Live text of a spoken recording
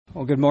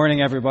Well, good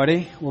morning,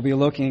 everybody. We'll be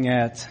looking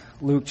at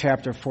Luke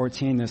chapter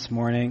 14 this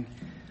morning.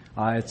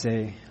 It's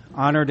an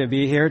honor to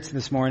be here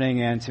this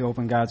morning and to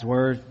open God's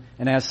Word.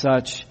 And as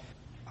such,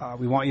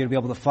 we want you to be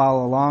able to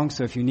follow along.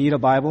 So if you need a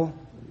Bible,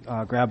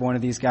 grab one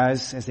of these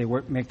guys as they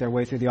make their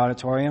way through the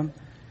auditorium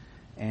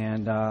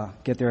and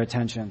get their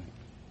attention.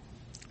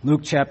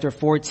 Luke chapter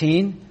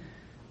 14,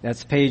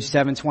 that's page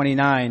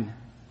 729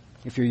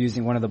 if you're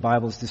using one of the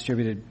Bibles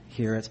distributed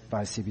here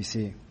by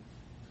CBC.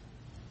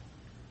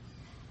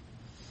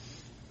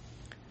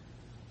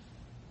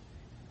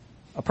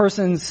 A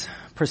person's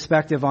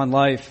perspective on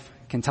life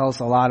can tell us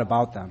a lot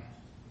about them.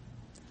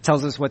 It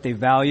tells us what they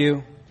value,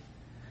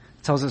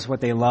 it tells us what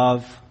they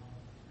love,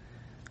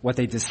 what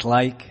they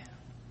dislike.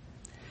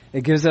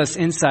 It gives us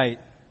insight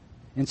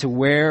into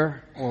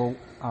where or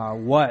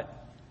what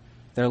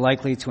they're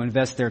likely to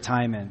invest their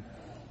time in.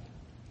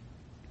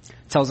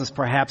 It tells us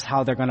perhaps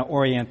how they're going to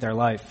orient their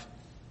life.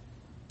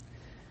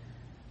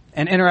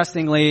 And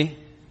interestingly,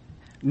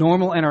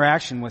 normal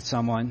interaction with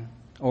someone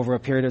over a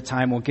period of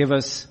time will give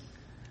us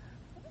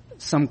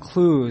some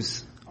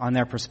clues on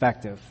their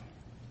perspective.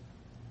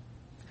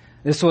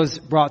 This was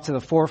brought to the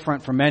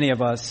forefront for many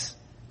of us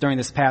during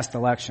this past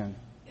election.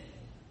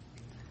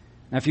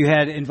 Now, if you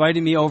had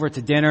invited me over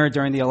to dinner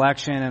during the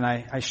election and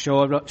I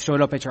showed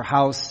up at your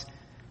house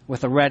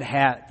with a red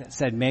hat that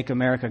said "Make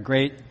America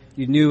Great,"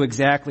 you knew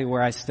exactly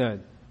where I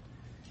stood.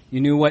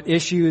 You knew what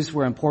issues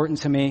were important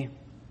to me.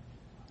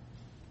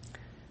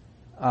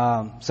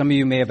 Some of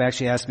you may have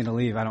actually asked me to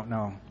leave. I don't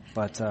know,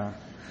 but.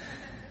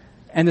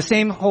 And the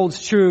same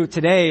holds true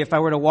today if I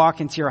were to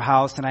walk into your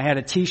house and I had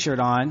a T-shirt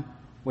on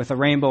with a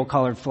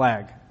rainbow-colored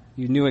flag.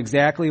 You knew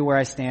exactly where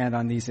I stand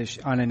on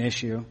an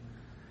issue.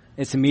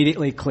 It's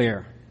immediately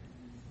clear.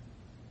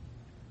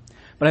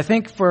 But I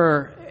think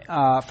for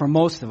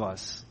most of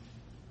us,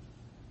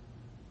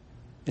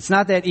 it's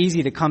not that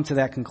easy to come to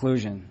that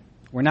conclusion.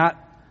 We're not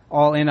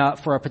all in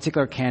for a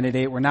particular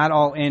candidate. We're not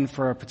all in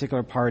for a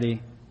particular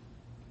party.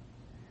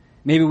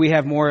 Maybe we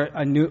have a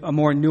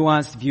more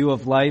nuanced view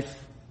of life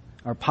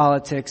or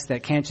politics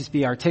that can't just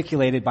be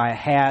articulated by a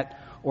hat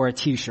or a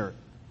T-shirt.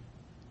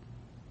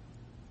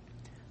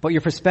 But your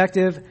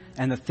perspective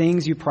and the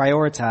things you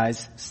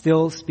prioritize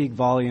still speak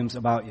volumes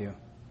about you.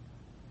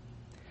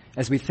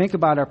 As we think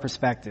about our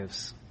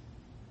perspectives,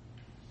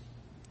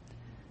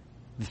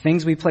 the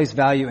things we place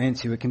value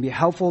into, it can be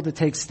helpful to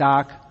take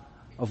stock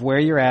of where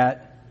you're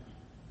at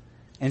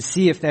and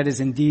see if that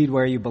is indeed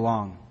where you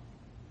belong.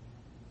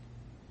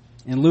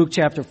 In Luke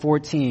chapter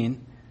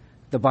 14,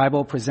 the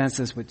Bible presents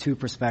us with two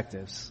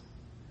perspectives,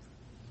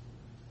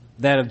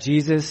 that of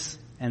Jesus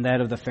and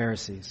that of the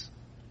Pharisees.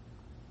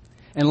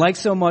 And like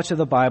so much of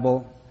the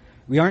Bible,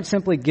 we aren't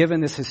simply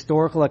given this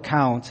historical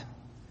account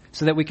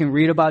so that we can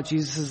read about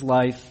Jesus'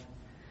 life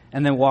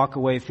and then walk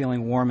away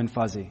feeling warm and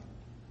fuzzy.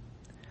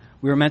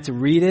 We were meant to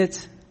read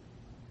it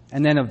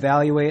and then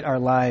evaluate our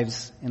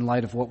lives in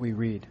light of what we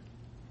read.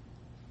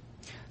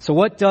 So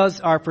what does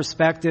our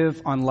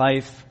perspective on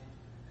life,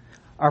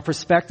 our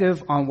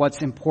perspective on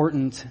what's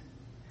important,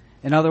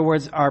 in other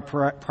words, our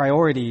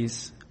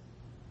priorities,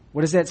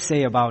 what does that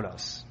say about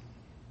us?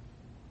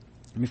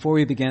 Before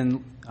we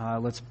begin,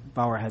 let's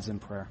bow our heads in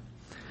prayer.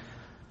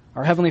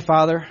 Our Heavenly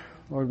Father,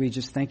 Lord, we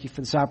just thank you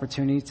for this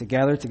opportunity to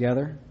gather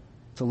together,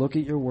 to look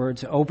at your word,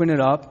 to open it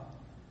up,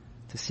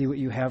 to see what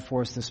you have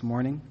for us this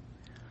morning.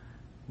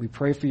 We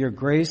pray for your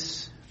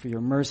grace, for your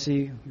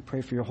mercy. We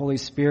pray for your Holy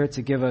Spirit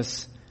to give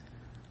us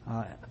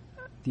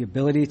the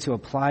ability to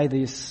apply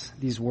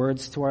these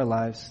words to our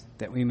lives,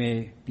 that we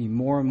may be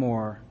more and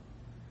more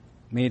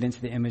made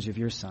into the image of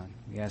your Son.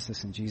 We ask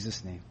this in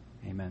Jesus' name.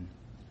 Amen.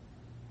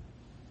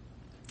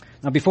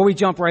 Now, before we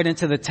jump right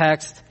into the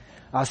text,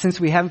 since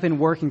we haven't been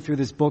working through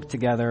this book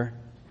together,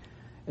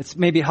 it's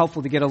maybe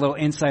helpful to get a little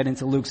insight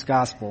into Luke's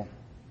gospel.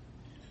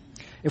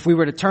 If we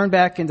were to turn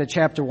back into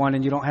chapter 1,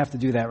 and you don't have to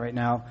do that right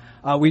now,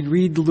 we'd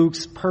read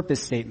Luke's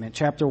purpose statement,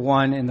 chapter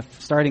 1,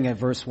 starting at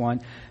verse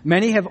 1.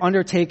 Many have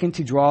undertaken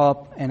to draw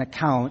up an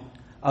account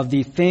of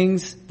the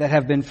things that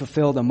have been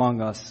fulfilled among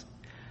us,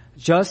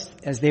 just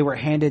as they were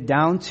handed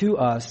down to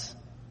us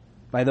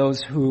by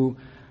those who,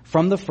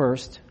 from the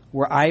first,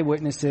 were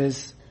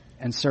eyewitnesses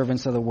and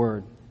servants of the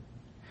word.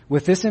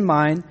 With this in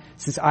mind,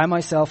 since I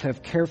myself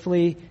have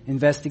carefully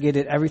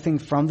investigated everything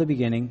from the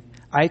beginning,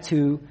 I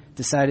too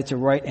decided to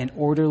write an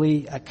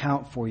orderly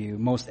account for you,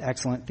 most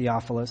excellent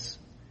Theophilus,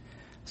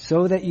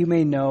 so that you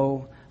may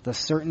know the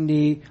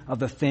certainty of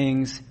the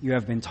things you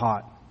have been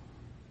taught.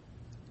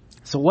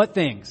 So what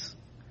things?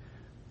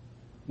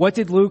 What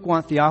did Luke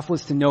want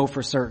Theophilus to know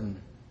for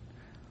certain?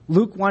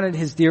 Luke wanted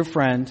his dear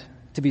friend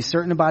to be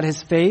certain about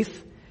his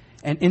faith,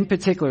 and in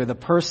particular, the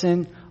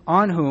person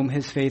on whom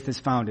his faith is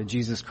founded,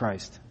 Jesus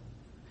Christ.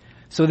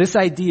 So this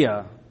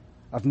idea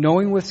of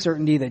knowing with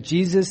certainty that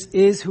Jesus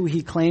is who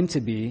he claimed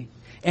to be,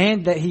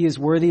 and that he is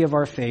worthy of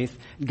our faith,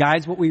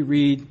 guides what we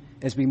read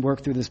as we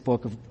work through this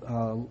book of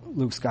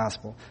Luke's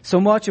Gospel. So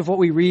much of what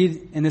we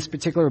read in this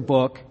particular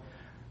book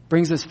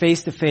brings us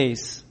face to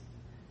face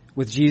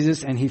with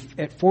Jesus, and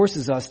it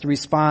forces us to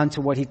respond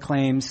to what he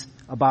claims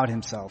about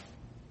himself.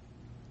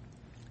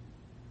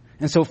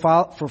 And so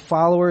for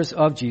followers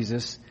of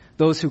Jesus,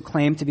 those who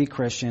claim to be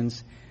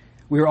Christians,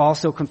 we are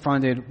also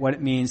confronted what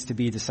it means to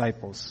be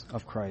disciples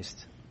of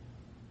Christ.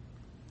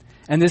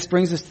 And this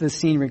brings us to the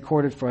scene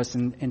recorded for us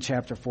in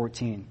chapter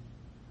 14.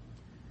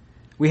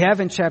 We have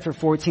in chapter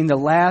 14 the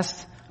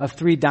last of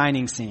 3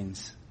 dining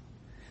scenes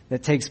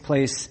that takes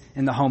place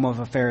in the home of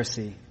a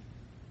Pharisee,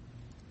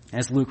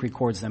 as Luke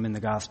records them in the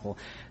gospel.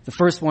 The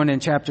first one in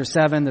chapter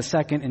 7, the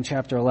second in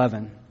chapter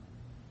 11.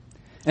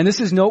 And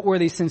this is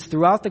noteworthy since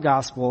throughout the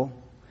gospel,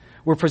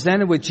 we're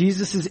presented with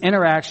Jesus'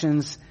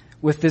 interactions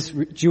with this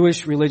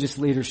Jewish religious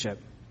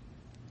leadership.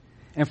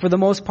 And for the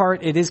most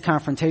part, it is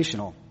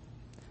confrontational.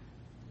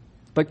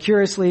 But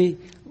curiously,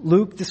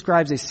 Luke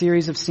describes a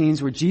series of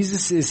scenes where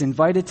Jesus is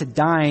invited to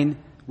dine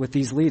with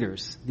these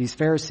leaders, these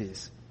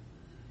Pharisees.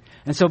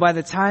 And so by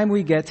the time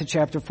we get to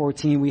chapter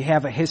 14, we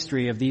have a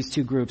history of these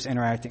two groups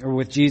interacting, or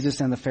with Jesus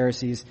and the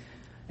Pharisees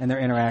and their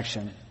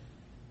interaction.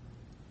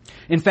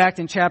 In fact,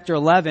 in chapter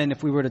 11,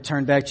 if we were to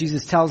turn back,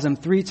 Jesus tells them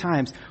 3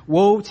 times,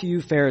 "Woe to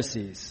you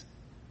Pharisees."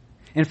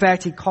 In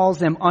fact, he calls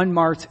them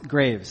unmarked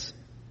graves.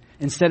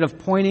 Instead of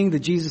pointing the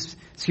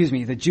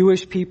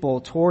Jewish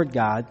people toward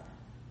God,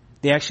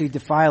 they actually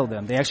defiled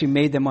them. They actually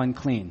made them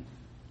unclean.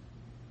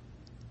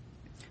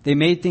 They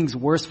made things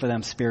worse for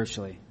them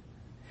spiritually.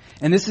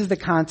 And this is the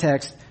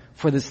context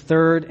for this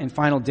third and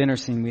final dinner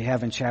scene we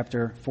have in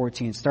chapter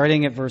 14.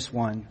 Starting at verse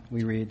 1,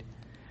 we read,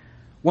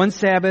 "One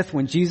Sabbath,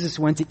 when Jesus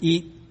went to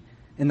eat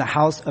in the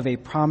house of a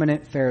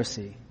prominent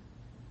Pharisee,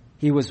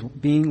 he was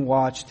being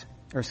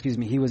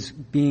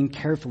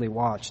carefully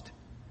watched.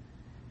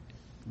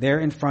 There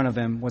in front of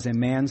him was a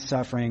man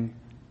suffering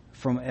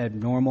from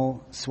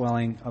abnormal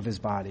swelling of his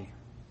body."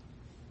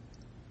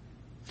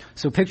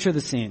 So picture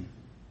the scene.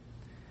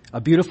 A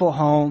beautiful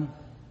home,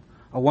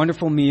 a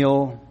wonderful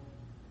meal,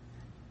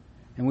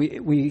 and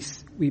we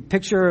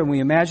picture and we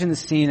imagine the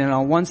scene, and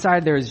on one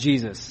side there is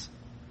Jesus.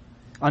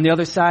 On the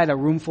other side, a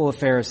room full of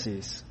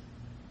Pharisees.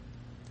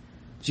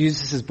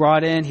 Jesus is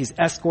brought in, he's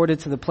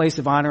escorted to the place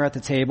of honor at the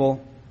table.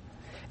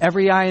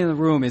 Every eye in the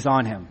room is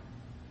on him.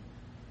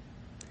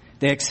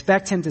 They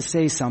expect him to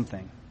say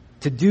something,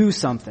 to do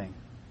something.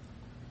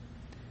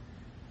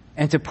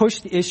 And to push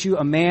the issue,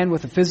 a man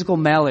with a physical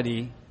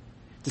malady,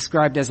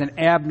 described as an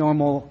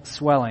abnormal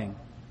swelling,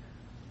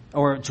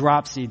 or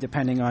dropsy,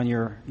 depending on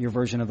your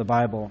version of the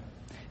Bible,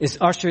 is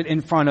ushered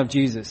in front of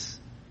Jesus.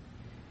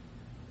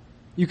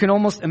 You can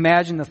almost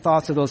imagine the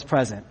thoughts of those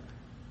present.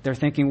 They're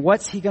thinking,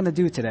 what's he going to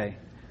do today?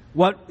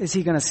 What is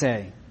he going to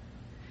say?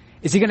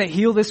 Is he going to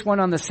heal this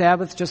one on the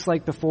Sabbath just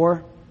like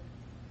before?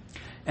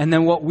 And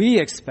then what we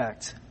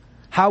expect,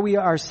 how we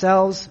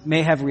ourselves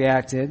may have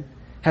reacted,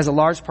 has a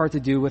large part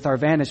to do with our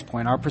vantage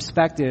point, our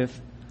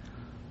perspective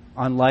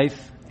on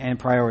life and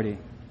priority.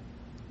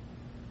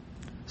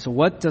 So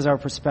what does our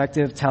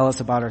perspective tell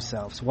us about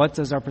ourselves? What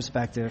does our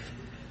perspective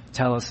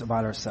tell us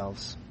about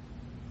ourselves?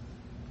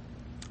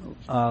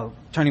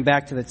 Turning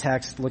back to the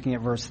text, looking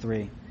at verse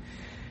 3.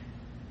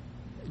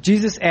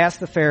 Jesus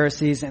asked the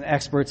Pharisees and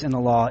experts in the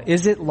law,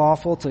 "Is it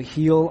lawful to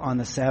heal on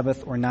the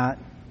Sabbath or not?"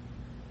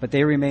 But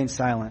they remained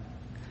silent.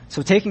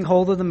 So taking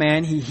hold of the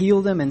man, he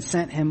healed him and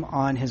sent him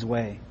on his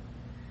way.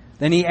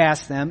 Then he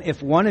asked them,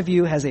 "If one of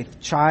you has a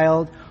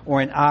child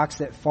or an ox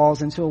that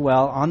falls into a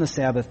well on the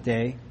Sabbath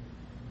day,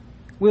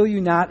 will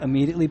you not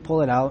immediately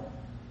pull it out?"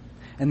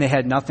 And they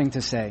had nothing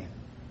to say.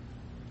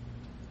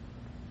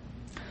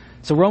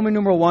 So Roman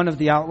numeral 1 of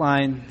the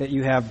outline that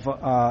you have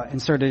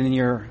inserted in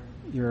your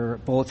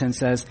bulletin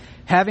says,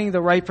 having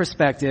the right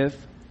perspective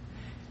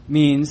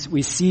means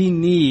we see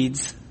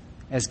needs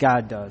as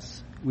God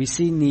does. We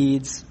see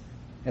needs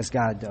as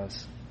God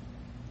does.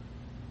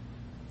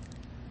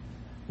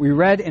 We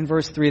read in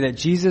verse 3 that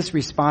Jesus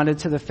responded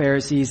to the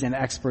Pharisees and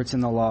experts in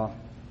the law.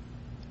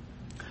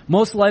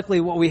 Most likely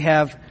what we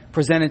have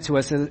presented to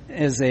us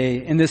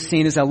in this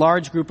scene is a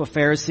large group of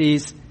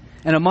Pharisees,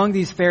 and among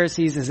these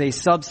Pharisees is a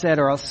subset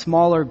or a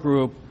smaller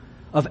group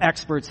of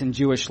experts in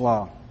Jewish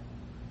law.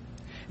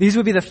 These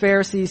would be the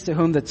Pharisees to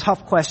whom the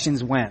tough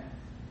questions went,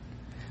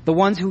 the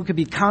ones who could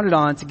be counted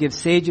on to give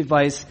sage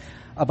advice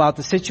about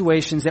the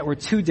situations that were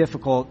too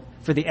difficult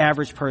for the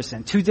average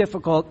person, too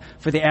difficult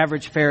for the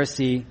average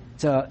Pharisee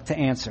to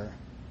answer.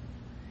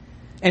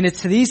 And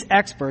it's to these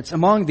experts,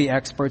 among the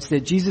experts,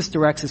 that Jesus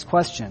directs his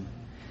question.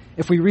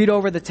 If we read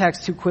over the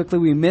text too quickly,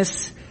 we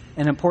miss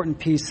an important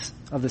piece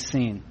of the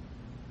scene.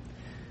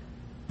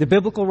 The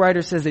biblical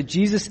writer says that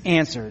Jesus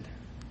answered.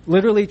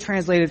 Literally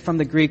translated from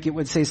the Greek, it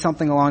would say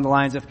something along the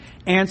lines of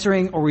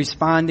answering or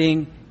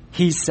responding,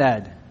 he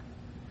said.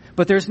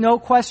 But there's no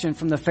question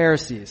from the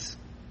Pharisees.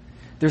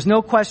 There's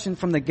no question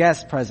from the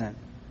guests present.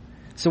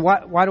 So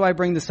why do I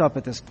bring this up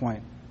at this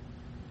point?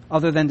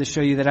 Other than to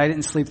show you that I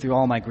didn't sleep through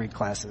all my Greek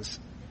classes.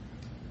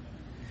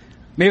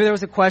 Maybe there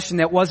was a question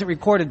that wasn't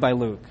recorded by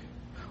Luke.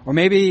 Or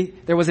maybe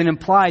there was an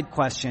implied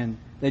question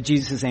that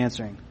Jesus is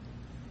answering.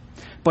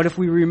 But if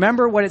we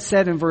remember what it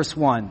said in verse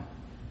 1,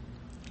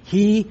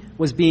 he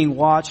was being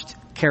watched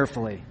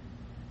carefully.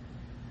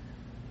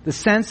 The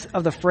sense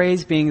of the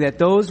phrase being that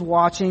those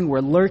watching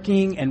were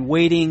lurking and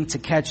waiting to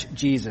catch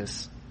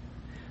Jesus.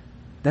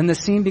 then the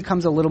scene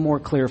becomes a little more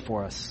clear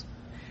for us.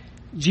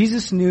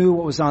 Jesus knew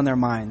what was on their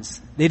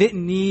minds. They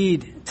didn't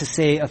need to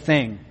say a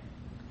thing.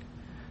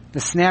 The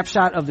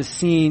snapshot of the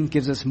scene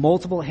gives us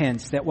multiple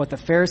hints that what the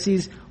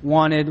Pharisees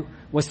wanted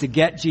was to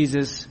get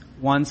Jesus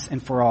once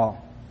and for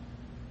all.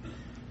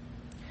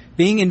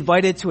 Being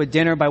invited to a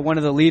dinner by one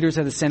of the leaders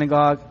of the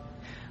synagogue,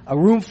 a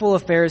room full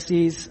of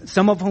Pharisees,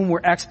 some of whom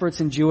were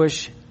experts in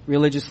Jewish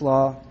religious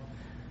law,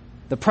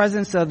 the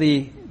presence of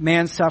the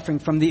man suffering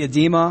from the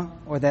edema,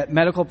 or that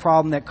medical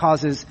problem that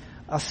causes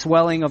a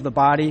swelling of the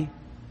body,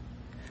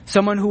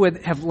 someone who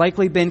would have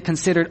likely been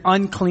considered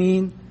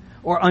unclean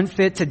or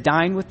unfit to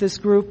dine with this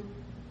group.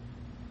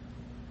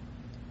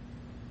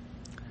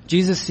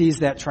 Jesus sees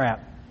that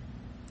trap,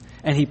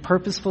 and he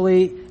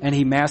purposefully and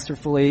he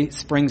masterfully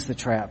springs the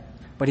trap,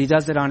 but he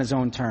does it on his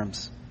own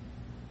terms.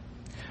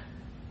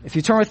 If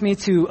you turn with me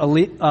to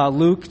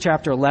Luke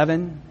chapter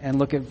 11 and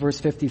look at verse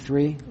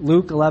 53,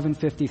 Luke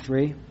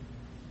 11:53.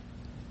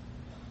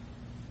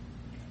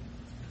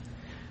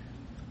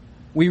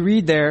 We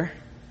read there,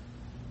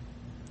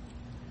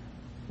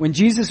 when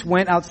Jesus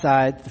went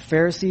outside, the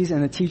Pharisees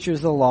and the teachers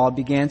of the law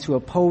began to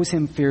oppose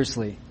him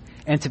fiercely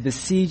and to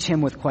besiege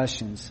him with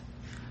questions,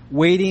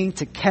 waiting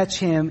to catch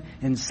him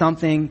in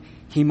something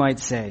he might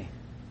say.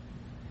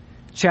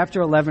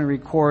 Chapter 11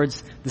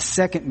 records the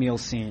second meal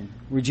scene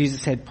where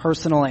Jesus had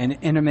personal and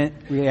intimate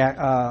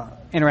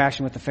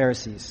interaction with the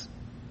Pharisees.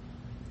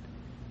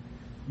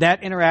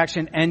 That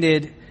interaction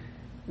ended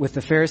with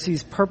the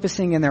Pharisees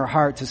purposing in their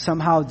heart to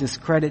somehow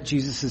discredit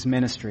Jesus'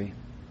 ministry.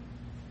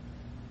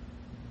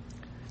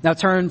 Now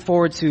turn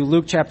forward to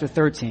Luke chapter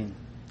 13.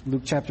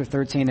 Luke chapter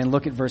 13 and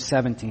look at verse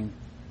 17.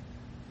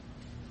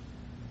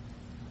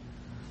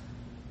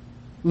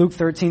 Luke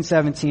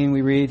 13:17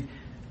 we read,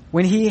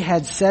 when he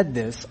had said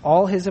this,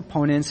 all his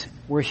opponents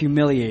were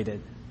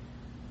humiliated.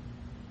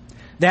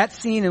 That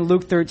scene in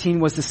Luke 13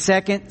 was the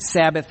second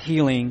Sabbath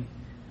healing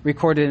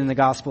recorded in the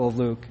Gospel of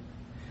Luke.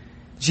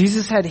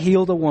 Jesus had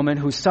healed a woman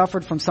who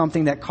suffered from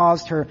something that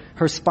caused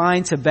her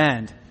spine to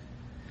bend,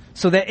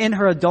 so that in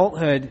her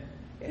adulthood,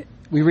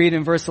 we read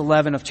in verse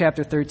 11 of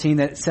chapter 13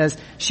 that it says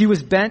she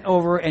was bent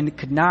over and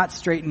could not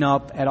straighten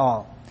up at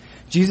all.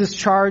 Jesus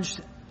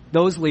charged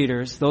those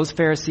leaders, those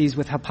Pharisees,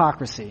 with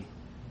hypocrisy.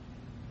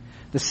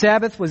 The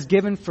Sabbath was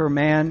given to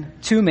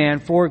man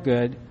for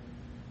good,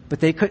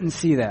 but they couldn't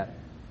see that.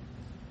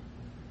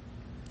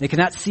 They could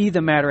not see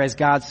the matter as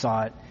God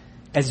saw it,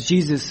 as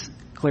Jesus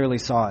clearly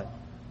saw it.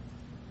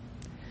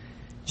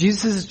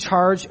 Jesus'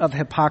 charge of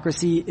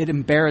hypocrisy, it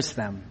embarrassed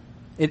them.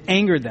 It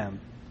angered them.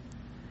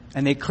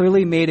 And they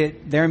clearly made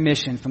it their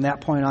mission from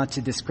that point on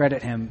to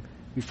discredit him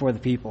before the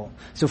people.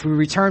 So if we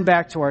return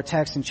back to our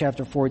text in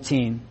chapter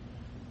 14,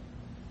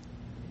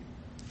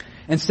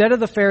 instead of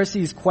the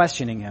Pharisees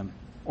questioning him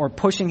or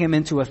pushing him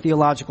into a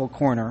theological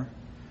corner,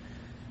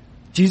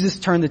 Jesus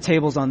turned the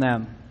tables on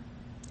them.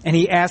 And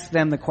he asked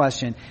them the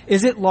question,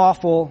 is it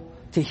lawful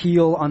to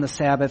heal on the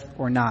Sabbath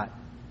or not?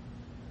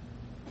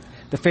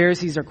 The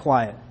Pharisees are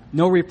quiet.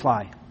 No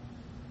reply.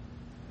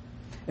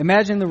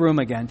 Imagine the room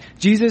again.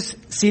 Jesus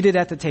seated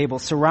at the table,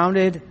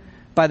 surrounded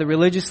by the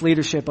religious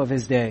leadership of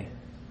his day.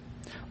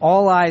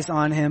 All eyes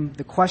on him,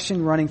 the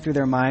question running through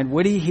their mind,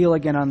 would he heal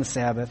again on the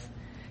Sabbath?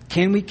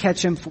 Can we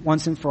catch him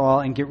once and for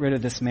all and get rid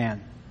of this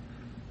man?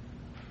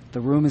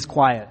 The room is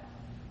quiet.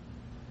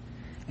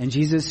 And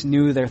Jesus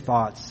knew their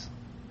thoughts.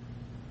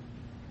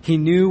 He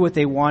knew what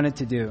they wanted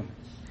to do.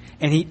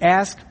 And he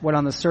asked what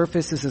on the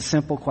surface is a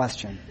simple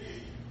question.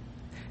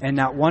 And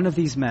not one of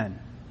these men,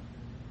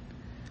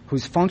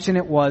 whose function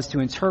it was to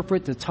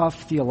interpret the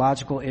tough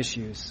theological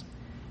issues,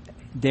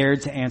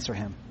 dared to answer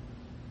him.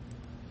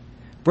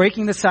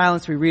 Breaking the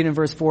silence, we read in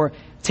verse 4,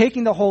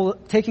 taking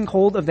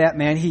hold of that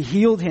man, he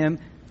healed him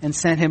and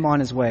sent him on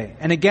his way.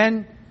 And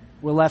again,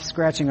 we're left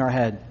scratching our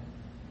head.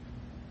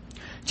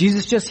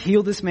 Jesus just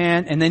healed this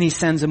man and then he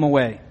sends him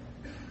away.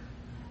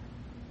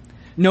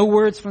 No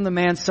words from the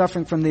man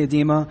suffering from the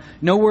edema.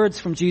 No words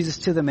from Jesus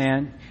to the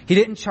man. He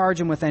didn't charge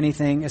him with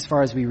anything as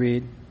far as we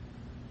read.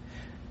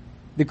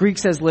 The Greek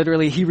says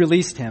literally, he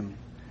released him.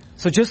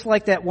 So just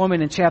like that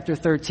woman in chapter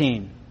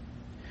 13,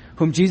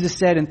 whom Jesus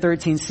said in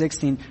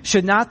 13:16,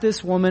 should not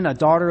this woman, a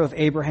daughter of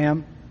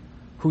Abraham,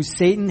 who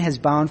Satan has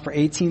bound for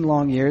 18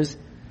 long years,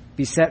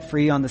 be set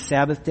free on the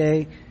Sabbath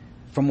day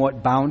from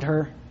what bound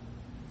her?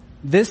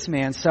 This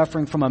man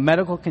suffering from a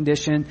medical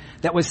condition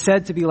that was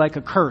said to be like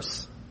a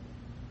curse.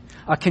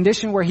 A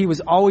condition where he was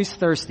always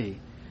thirsty,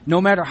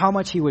 no matter how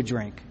much he would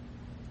drink.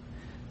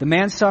 The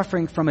man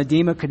suffering from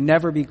edema could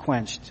never be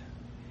quenched.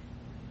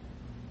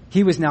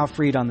 He was now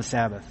freed on the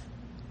Sabbath.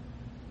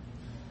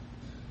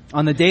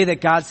 On the day that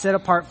God set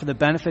apart for the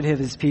benefit of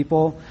his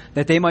people,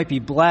 that they might be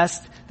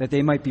blessed, that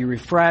they might be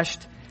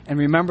refreshed, and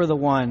remember the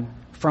one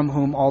from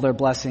whom all their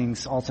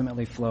blessings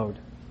ultimately flowed.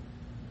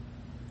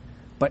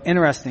 But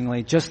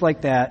interestingly, just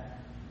like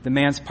that, the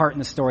man's part in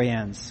the story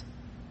ends.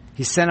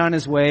 He's sent on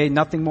his way,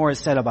 nothing more is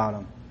said about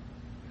him.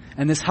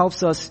 And this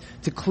helps us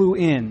to clue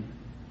in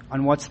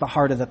on what's the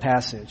heart of the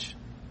passage,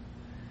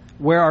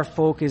 where our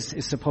focus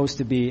is supposed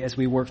to be as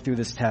we work through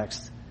this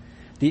text.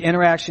 the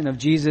interaction of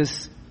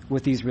Jesus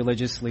with these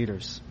religious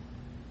leaders.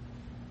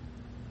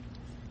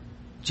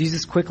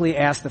 Jesus quickly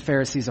asked the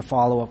Pharisees a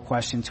follow-up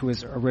question to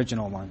his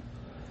original one.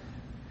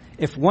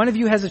 If one of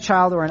you has a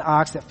child or an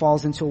ox that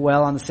falls into a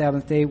well on the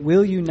Sabbath day,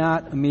 will you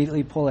not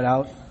immediately pull it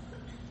out?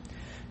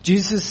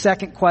 Jesus'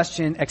 second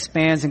question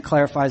expands and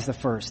clarifies the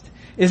first.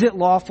 Is it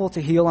lawful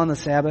to heal on the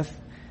Sabbath?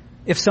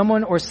 If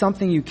someone or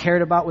something you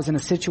cared about was in a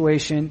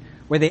situation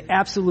where they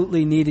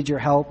absolutely needed your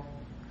help,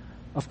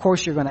 of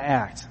course you're going to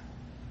act.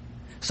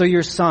 So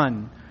your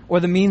son, or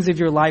the means of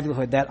your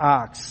livelihood, that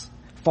ox,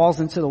 falls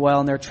into the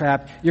well and they're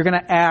trapped, you're going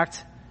to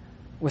act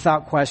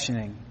without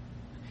questioning.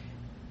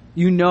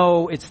 You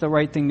know it's the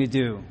right thing to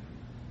do.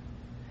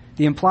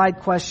 The implied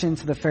question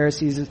to the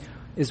Pharisees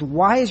is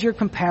why is your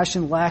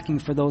compassion lacking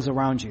for those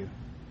around you?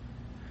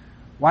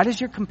 Why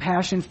does your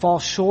compassion fall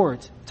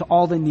short to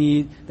all the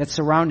need that's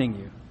surrounding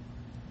you?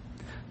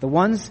 The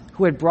ones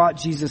who had brought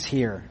Jesus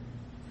here,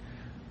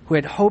 who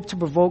had hoped to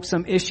provoke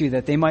some issue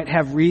that they might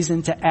have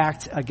reason to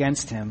act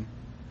against him,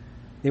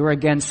 they were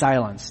again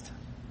silenced.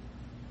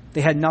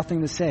 They had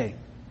nothing to say.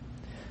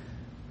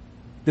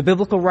 The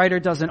biblical writer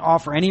doesn't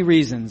offer any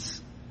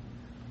reasons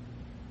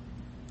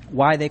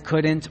why they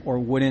couldn't or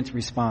wouldn't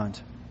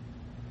respond.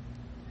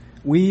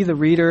 We, the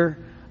reader,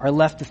 are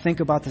left to think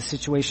about the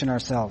situation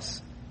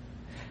ourselves.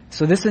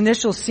 So this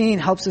initial scene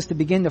helps us to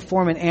begin to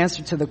form an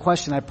answer to the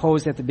question I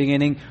posed at the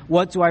beginning.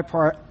 What do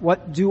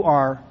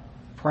our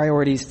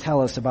priorities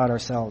tell us about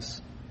ourselves?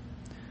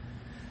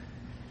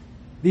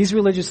 These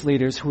religious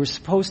leaders, who were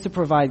supposed to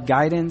provide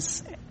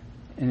guidance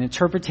and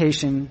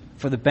interpretation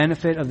for the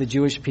benefit of the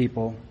Jewish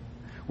people,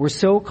 were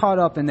so caught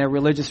up in their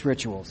religious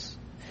rituals,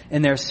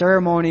 in their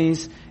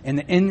ceremonies, and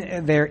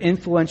in their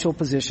influential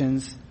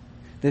positions,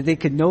 that they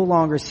could no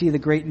longer see the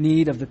great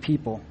need of the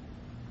people.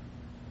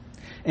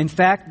 In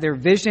fact, their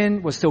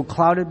vision was so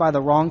clouded by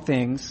the wrong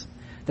things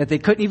that they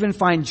couldn't even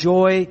find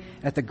joy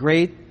at the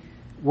great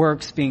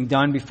works being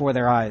done before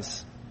their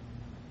eyes.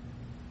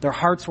 Their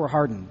hearts were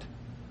hardened.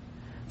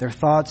 Their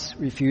thoughts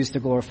refused to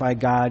glorify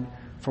God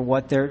for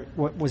what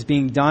was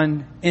being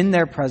done in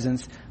their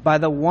presence by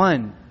the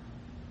one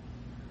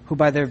who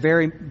by the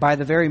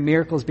very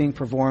miracles being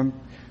performed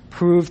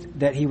proved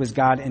that he was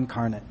God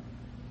incarnate.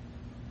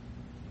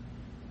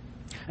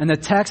 And the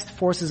text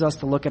forces us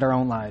to look at our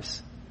own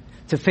lives,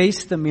 to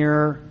face the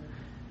mirror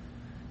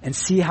and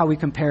see how we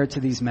compare to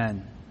these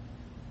men.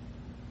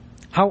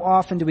 How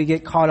often do we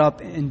get caught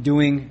up in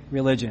doing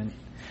religion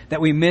that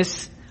we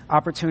miss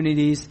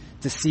opportunities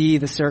to see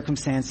the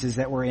circumstances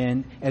that we're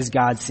in as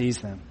God sees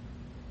them?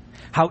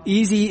 How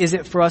easy is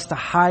it for us to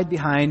hide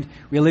behind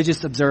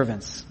religious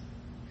observance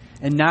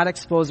and not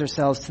expose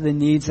ourselves to the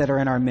needs that are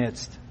in our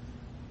midst?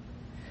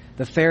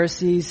 The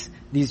Pharisees,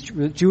 these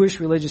Jewish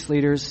religious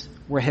leaders,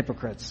 were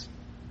hypocrites.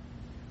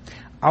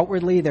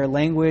 Outwardly, their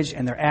language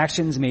and their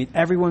actions made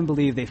everyone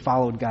believe they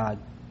followed God.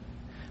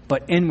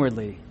 But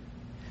inwardly,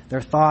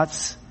 their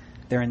thoughts,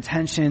 their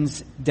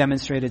intentions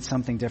demonstrated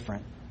something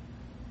different.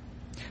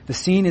 The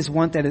scene is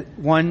one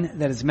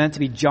that is meant to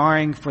be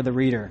jarring for the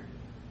reader.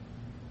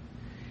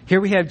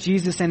 Here we have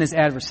Jesus and his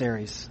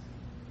adversaries.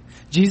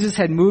 Jesus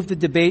had moved the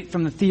debate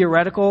from the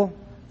theoretical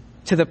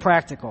to the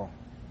practical.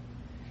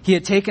 He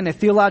had taken a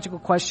theological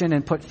question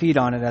and put feet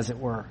on it, as it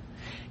were.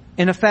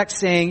 In effect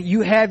saying,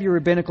 you have your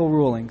rabbinical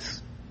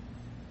rulings.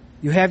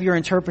 You have your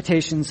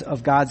interpretations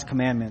of God's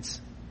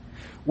commandments.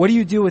 What do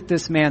you do with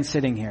this man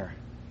sitting here?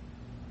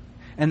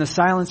 And the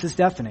silence is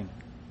deafening.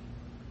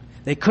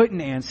 They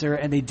couldn't answer,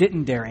 and they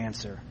didn't dare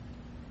answer.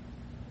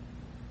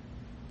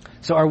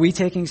 So are we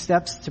taking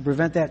steps to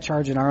prevent that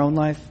charge in our own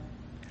life?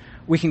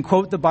 We can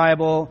quote the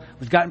Bible.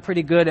 We've gotten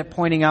pretty good at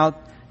pointing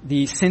out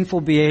the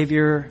sinful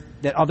behavior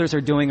that others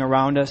are doing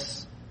around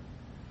us.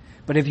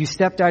 But have you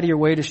stepped out of your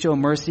way to show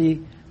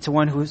mercy to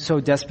one who so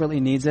desperately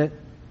needs it?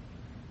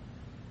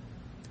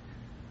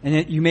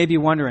 And you may be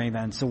wondering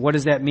then, so what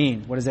does that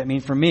mean? What does that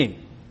mean for me?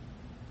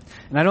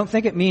 And I don't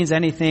think it means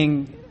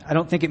anything. I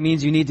don't think it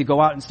means you need to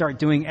go out and start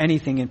doing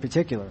anything in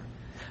particular.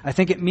 I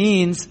think it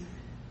means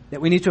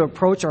that we need to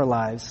approach our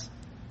lives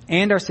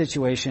and our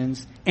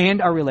situations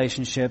and our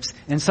relationships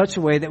in such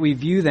a way that we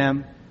view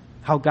them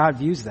how God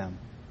views them.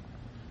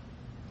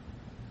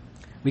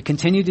 We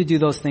continue to do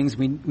those things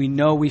we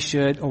know we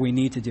should or we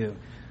need to do.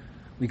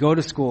 We go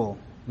to school.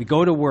 We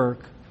go to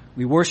work.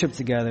 We worship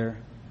together.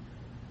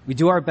 We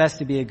do our best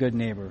to be a good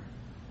neighbor.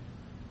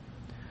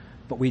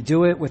 But we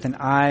do it with an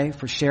eye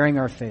for sharing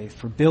our faith,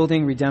 for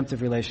building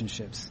redemptive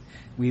relationships.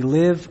 We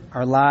live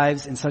our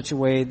lives in such a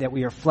way that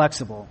we are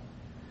flexible,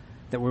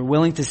 that we're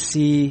willing to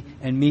see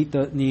and meet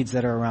the needs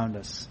that are around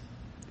us.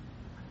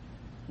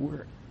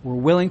 We're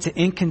willing to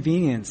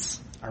inconvenience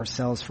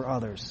ourselves for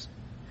others,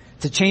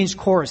 to change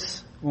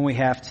course when we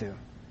have to.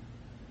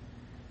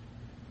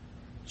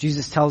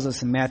 Jesus tells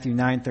us in Matthew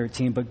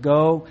 9:13, but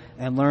go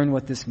and learn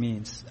what this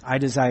means. I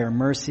desire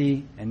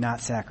mercy and not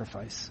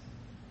sacrifice.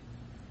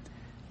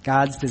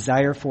 God's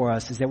desire for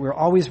us is that we're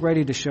always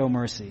ready to show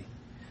mercy,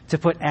 to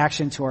put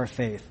action to our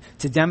faith,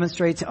 to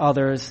demonstrate to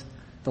others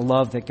the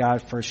love that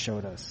God first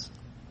showed us.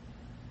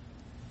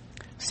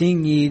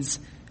 Seeing needs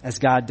as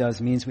God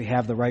does means we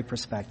have the right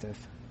perspective.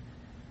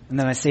 And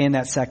then I say in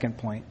that second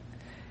point,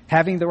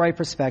 having the right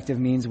perspective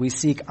means we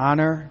seek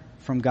honor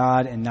from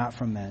God and not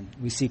from men.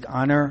 We seek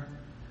honor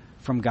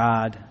from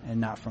God and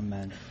not from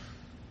men.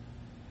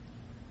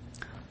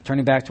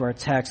 Turning back to our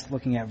text,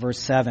 looking at verse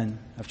 7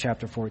 of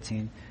chapter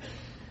 14.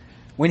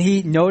 When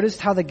he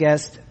noticed how the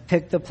guests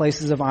picked the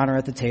places of honor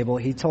at the table,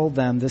 he told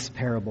them this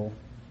parable.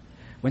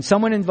 When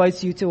someone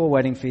invites you to a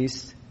wedding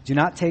feast, do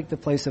not take the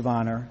place of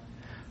honor,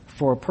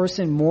 for a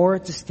person more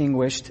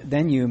distinguished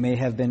than you may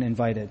have been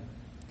invited.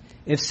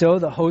 If so,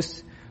 the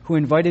host who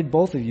invited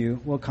both of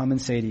you will come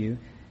and say to you,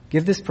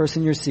 give this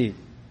person your seat.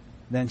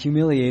 Then,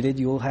 humiliated,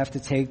 you will have to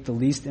take the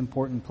least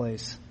important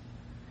place.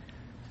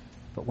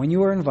 But when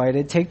you are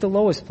invited, take the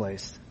lowest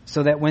place,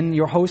 so that when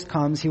your host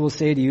comes, he will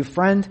say to you,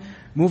 friend,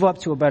 move up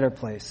to a better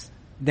place.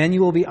 Then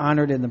you will be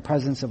honored in the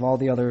presence of all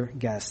the other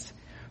guests.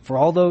 For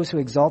all those who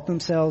exalt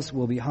themselves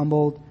will be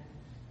humbled,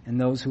 and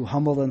those who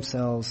humble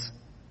themselves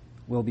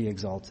will be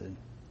exalted.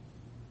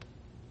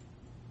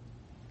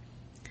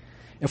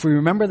 If we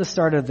remember the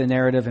start of the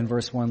narrative in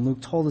verse 1,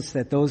 Luke told us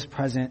that those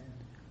present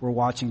were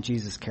watching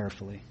Jesus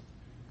carefully.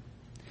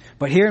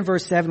 But here in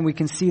verse 7, we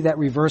can see that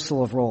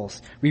reversal of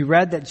roles. We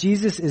read that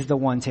Jesus is the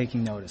one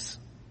taking notice.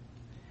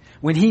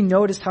 When he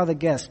noticed how the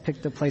guests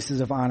picked the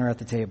places of honor at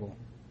the table.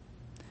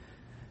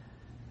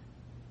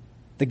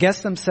 The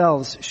guests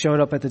themselves showed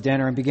up at the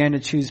dinner and began to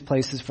choose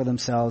places for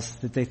themselves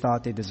that they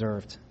thought they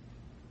deserved.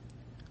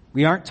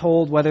 We aren't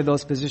told whether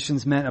those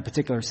positions meant a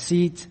particular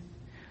seat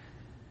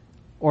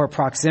or a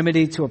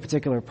proximity to a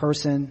particular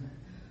person,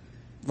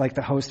 like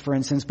the host, for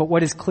instance. But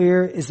what is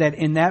clear is that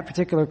in that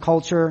particular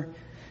culture,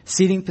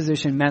 seating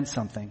position meant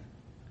something.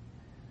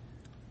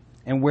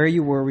 And where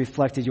you were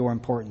reflected your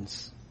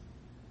importance.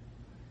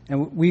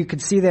 And we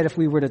could see that if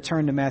we were to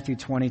turn to Matthew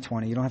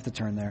 20:20. You don't have to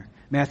turn there.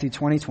 Matthew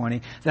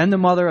 20:20. Then the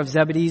mother of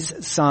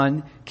Zebedee's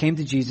son came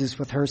to Jesus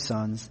with her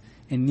sons,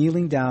 and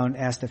kneeling down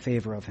asked a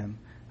favor of him.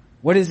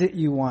 What is it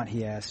you want,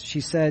 he asked.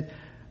 She said,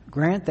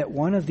 grant that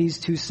one of these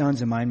two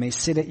sons of mine may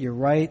sit at your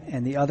right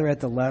and the other at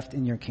the left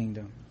in your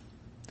kingdom.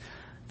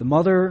 The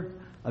mother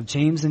of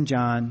James and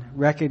John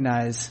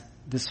recognized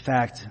this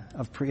fact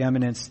of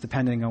preeminence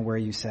depending on where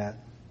you sat.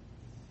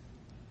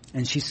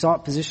 And she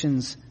sought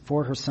positions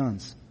for her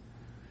sons.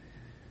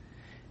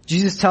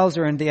 Jesus tells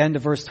her in the end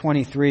of verse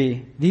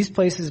 23, these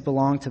places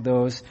belong to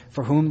those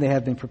for whom they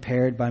have been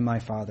prepared by my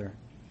Father.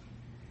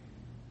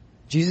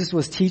 Jesus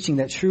was teaching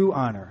that true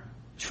honor,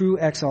 true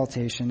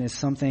exaltation is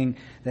something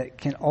that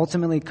can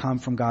ultimately come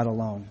from God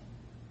alone.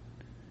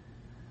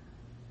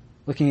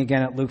 Looking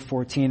again at Luke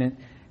 14, and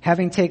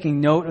having taken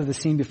note of the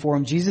scene before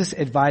him, Jesus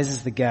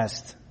advises the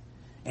guest,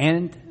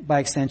 and by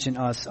extension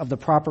us, of the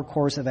proper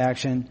course of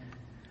action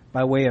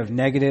by way of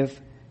negative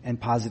and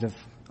positive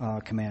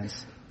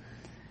commands.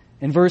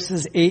 In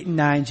verses 8 and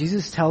 9,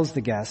 Jesus tells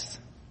the guests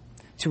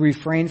to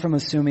refrain from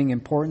assuming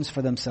importance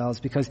for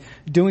themselves because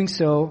doing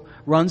so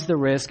runs the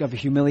risk of a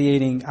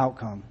humiliating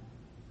outcome.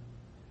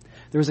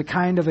 There's a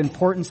kind of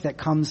importance that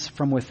comes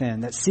from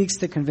within that seeks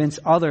to convince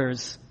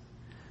others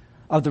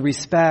of the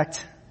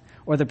respect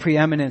or the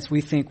preeminence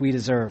we think we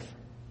deserve.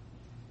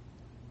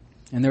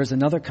 And there's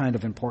another kind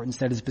of importance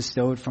that is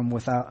bestowed from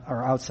without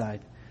or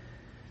outside,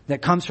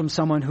 that comes from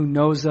someone who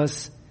knows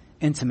us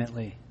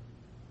intimately.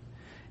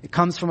 It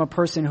comes from a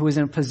person who is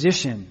in a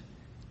position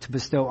to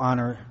bestow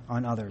honor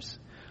on others,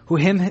 who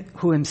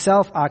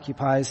himself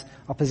occupies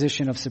a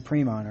position of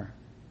supreme honor.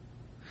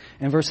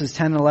 And verses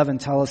 10 and 11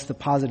 tell us the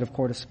positive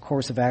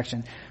course of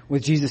action,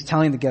 with Jesus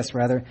telling the guests,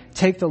 rather,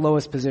 take the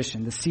lowest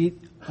position, the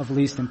seat of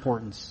least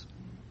importance.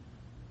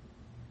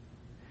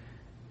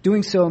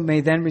 Doing so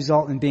may then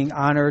result in being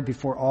honored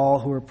before all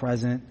who are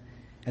present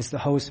as the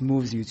host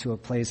moves you to a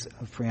place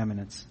of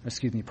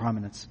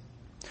prominence.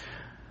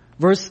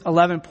 Verse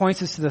 11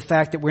 points us to the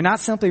fact that we're not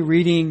simply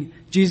reading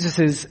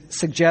Jesus'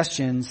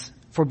 suggestions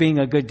for being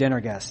a good dinner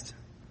guest,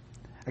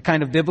 a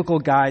kind of biblical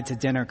guide to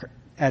dinner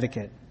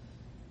etiquette.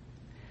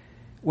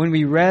 When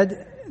we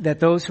read that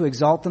those who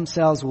exalt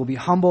themselves will be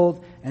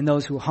humbled and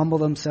those who humble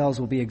themselves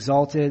will be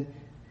exalted,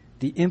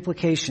 the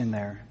implication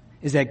there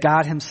is that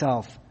God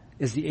himself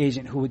is the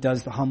agent who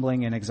does the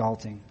humbling and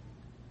exalting.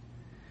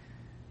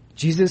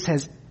 Jesus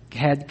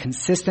had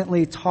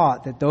consistently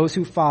taught that those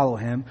who follow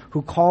him,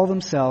 who call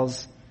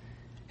themselves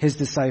his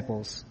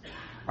disciples,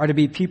 are to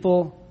be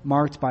people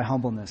marked by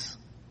humbleness.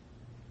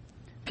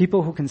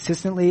 People who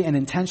consistently and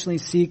intentionally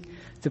seek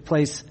to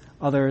place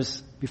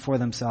others before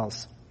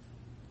themselves.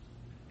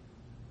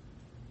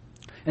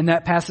 In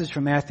that passage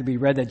from Matthew, we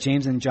read that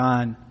James and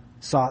John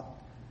sought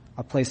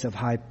places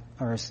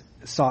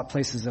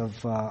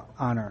of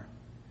honor,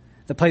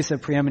 the place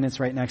of preeminence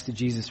right next to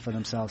Jesus for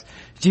themselves.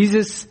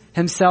 Jesus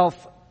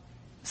himself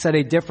set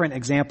a different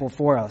example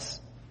for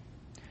us.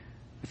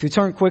 If you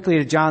turn quickly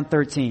to John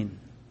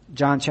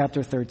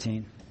chapter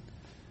 13.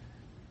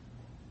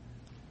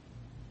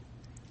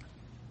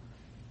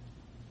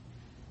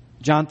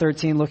 John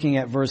 13, looking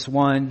at verse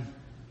 1.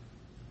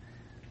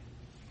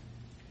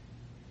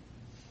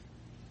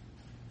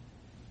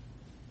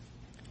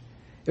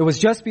 It was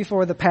just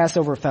before the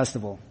Passover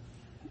festival.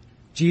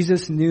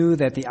 Jesus knew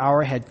that the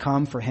hour had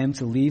come for him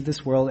to leave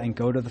this world and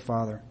go to the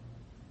Father.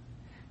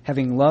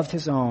 Having loved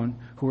his own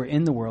who were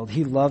in the world,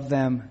 he loved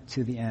them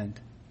to the end.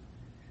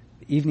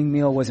 The evening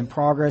meal was in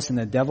progress, and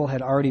the devil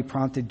had already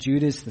prompted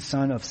Judas, the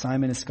son of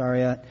Simon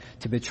Iscariot,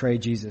 to betray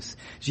Jesus.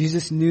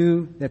 Jesus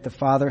knew that the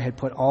Father had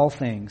put all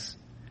things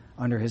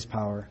under his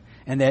power,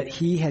 and that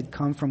he had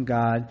come from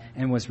God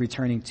and was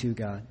returning to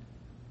God.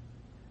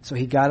 So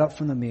he got up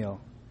from the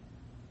meal,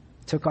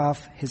 took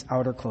off his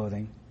outer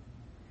clothing,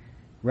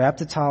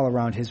 wrapped a towel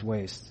around his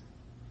waist.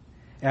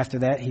 After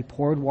that, he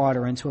poured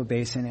water into a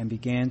basin and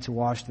began to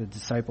wash the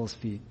disciples'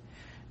 feet,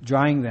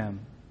 drying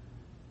them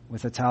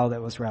with a towel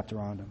that was wrapped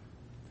around him.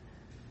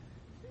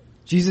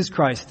 Jesus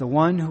Christ, the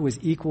one who was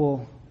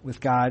equal with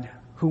God,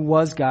 who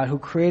was God, who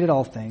created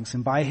all things,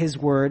 and by his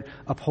word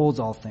upholds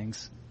all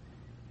things,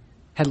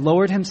 had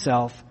lowered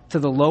himself to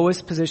the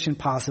lowest position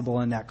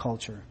possible in that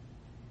culture.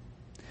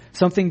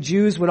 Something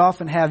Jews would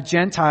often have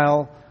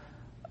Gentile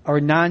or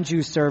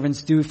non-Jew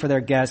servants do for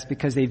their guests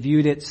because they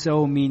viewed it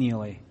so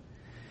menially.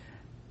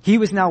 He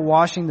was now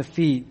washing the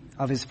feet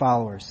of his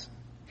followers.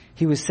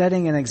 He was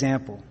setting an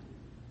example,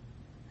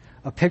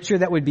 a picture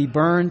that would be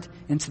burned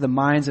into the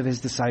minds of his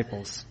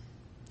disciples,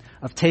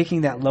 of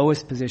taking that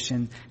lowest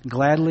position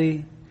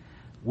gladly,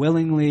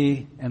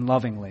 willingly, and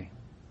lovingly.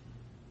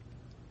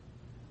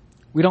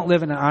 We don't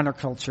live in an honor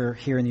culture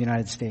here in the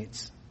United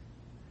States.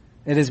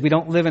 It is, we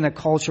don't live in a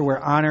culture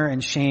where honor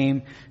and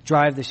shame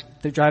drive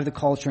the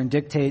culture and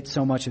dictate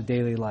so much of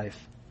daily life.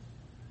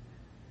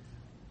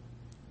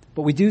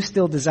 But we do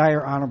still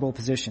desire honorable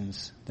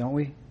positions, don't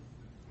we?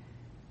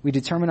 We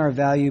determine our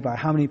value by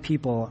how many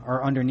people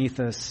are underneath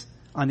us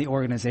on the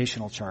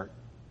organizational chart.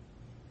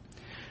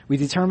 We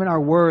determine our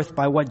worth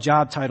by what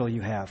job title you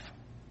have.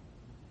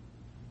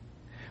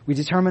 We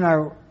determine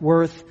our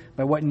worth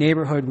by what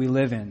neighborhood we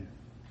live in,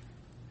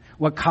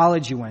 what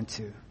college you went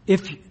to,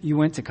 if you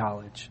went to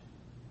college.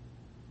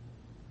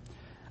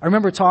 I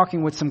remember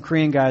talking with some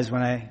Korean guys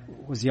when I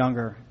was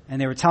younger, and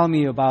they were telling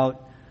me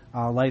about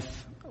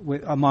life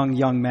among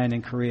young men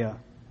in Korea.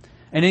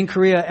 And in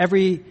Korea,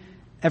 every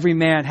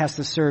man has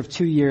to serve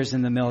 2 years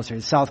in the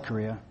military. South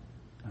Korea,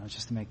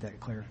 just to make that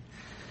clear.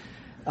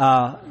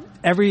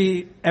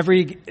 Every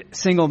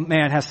single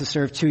man has to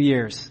serve 2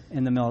 years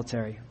in the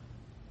military.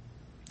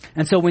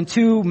 And so when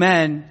two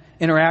men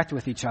interact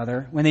with each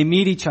other, when they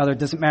meet each other, it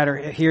doesn't matter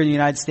here in the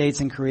United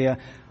States and Korea,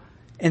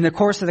 in the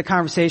course of the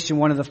conversation,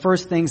 one of the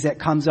first things that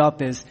comes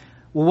up is,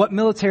 well, what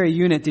military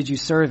unit did you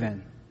serve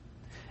in?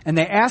 And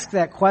they ask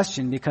that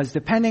question because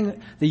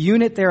depending the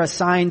unit they're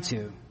assigned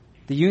to,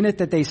 the unit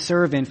that they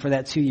serve in for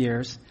that 2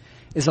 years,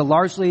 is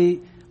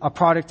largely a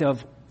product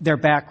of their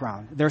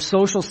background, their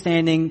social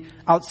standing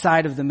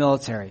outside of the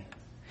military.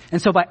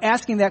 And so by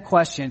asking that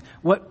question,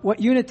 what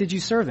unit did you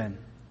serve in?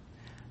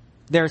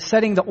 They're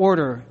setting the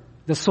order,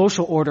 the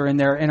social order in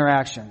their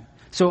interaction.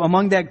 So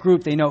among that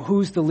group, they know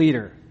who's the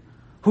leader,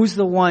 who's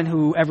the one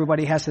who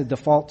everybody has to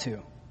default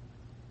to.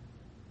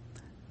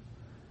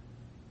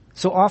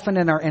 So often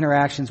in our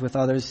interactions with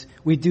others,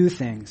 we do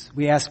things.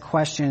 We ask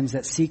questions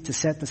that seek to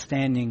set the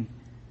standing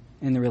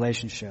in the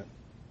relationship.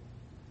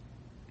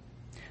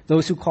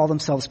 Those who call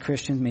themselves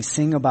Christians may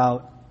sing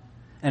about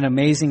an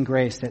amazing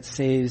grace that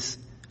saves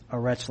a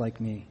wretch like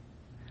me.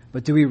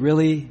 But do we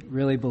really,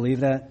 really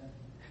believe that?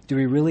 Do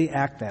we really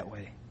act that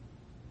way?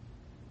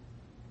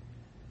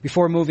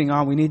 Before moving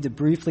on, we need to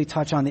briefly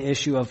touch on the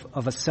issue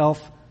of a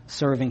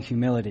self-serving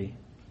humility.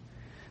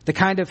 The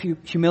kind of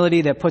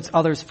humility that puts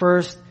others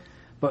first,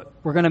 but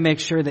we're going to make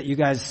sure that you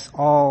guys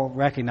all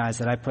recognize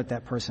that I put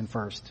that person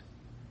first.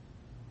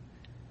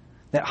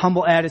 That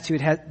humble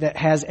attitude that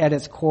has at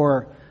its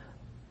core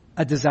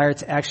a desire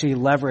to actually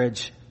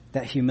leverage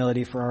that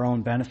humility for our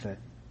own benefit.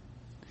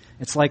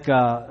 It's like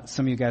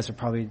some of you guys are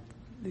probably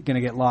going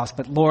to get lost,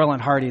 but Laurel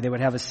and Hardy, they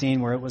would have a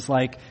scene where it was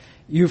like,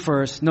 you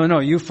first, no,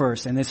 you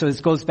first. And so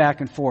it goes back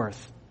and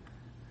forth.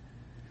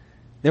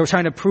 They were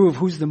trying to prove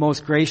who's the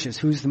most gracious,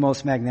 who's the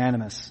most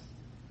magnanimous.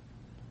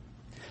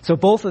 So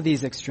both of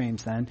these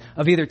extremes then,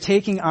 of either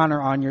taking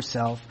honor on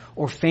yourself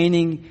or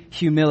feigning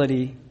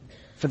humility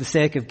for the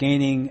sake of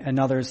gaining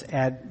another's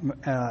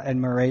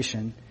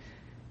admiration,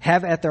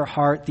 have at their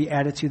heart the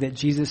attitude that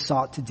Jesus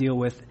sought to deal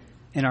with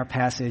in our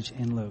passage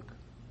in Luke.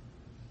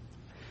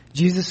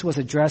 Jesus was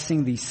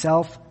addressing the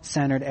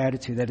self-centered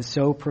attitude that is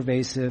so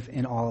pervasive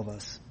in all of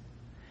us.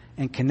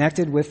 And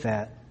connected with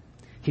that,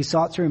 he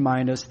sought to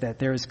remind us that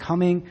there is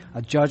coming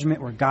a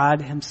judgment where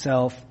God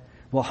himself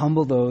will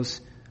humble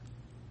those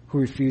who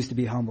refuse to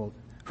be humbled,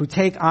 who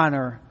take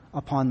honor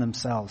upon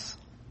themselves.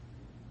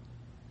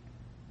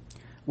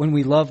 When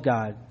we love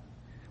God,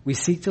 we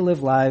seek to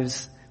live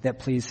lives that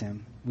please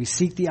him. We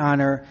seek the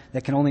honor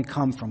that can only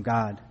come from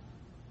God.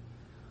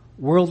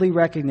 Worldly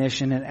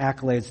recognition and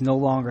accolades no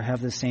longer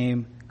have the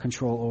same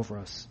control over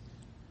us.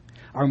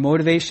 Our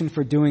motivation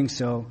for doing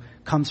so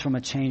comes from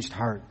a changed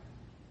heart.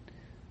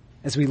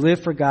 As we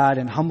live for God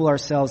and humble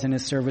ourselves in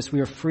his service, we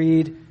are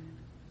freed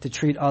to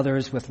treat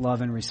others with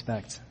love and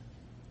respect.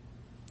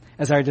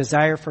 As our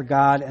desire for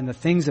God and the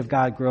things of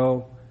God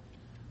grow,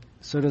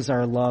 so does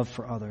our love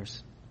for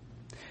others.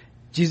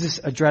 Jesus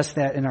addressed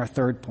that in our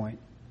third point.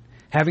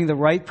 Having the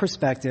right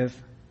perspective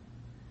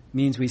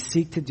means we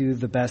seek to do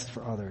the best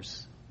for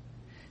others.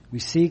 We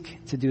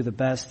seek to do the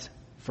best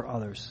for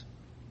others.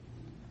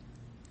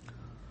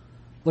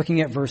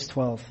 Looking at verse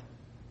 12.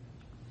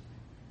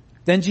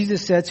 Then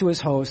Jesus said to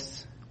his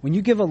hosts, when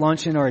you give a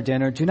luncheon or a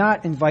dinner, do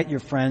not invite your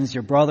friends,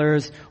 your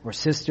brothers or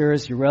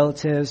sisters, your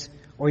relatives,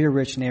 or your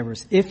rich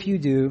neighbors. If you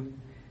do,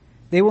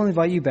 they will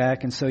invite you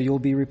back, and so you'll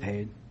be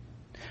repaid.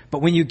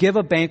 But when you give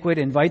a banquet,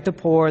 invite the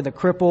poor, the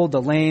crippled,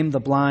 the lame,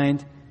 the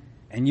blind,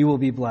 and you will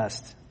be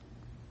blessed.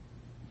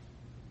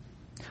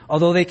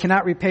 Although they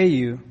cannot repay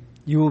you,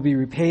 you will be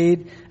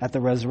repaid at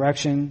the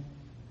resurrection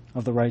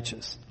of the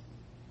righteous.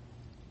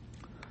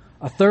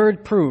 A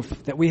third proof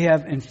that we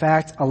have, in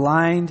fact,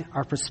 aligned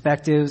our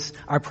perspectives,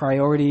 our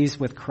priorities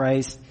with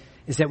Christ,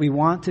 is that we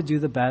want to do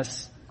the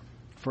best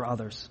for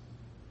others.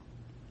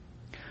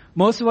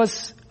 Most of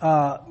us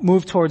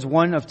move towards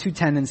one of two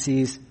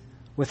tendencies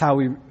with how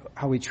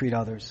we treat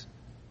others.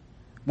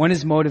 One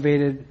is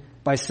motivated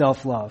by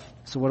self-love.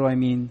 So what do I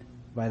mean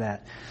by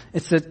that?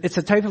 It's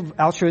a type of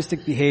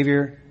altruistic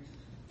behavior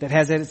that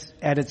has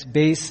at its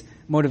base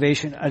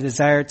motivation a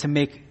desire to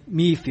make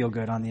me feel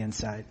good on the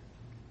inside.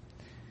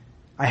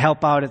 I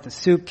help out at the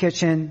soup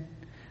kitchen.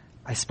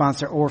 I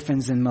sponsor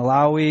orphans in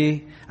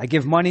Malawi. I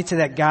give money to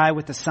that guy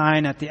with the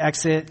sign at the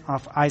exit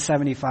off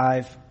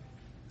I-75.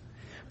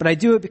 But I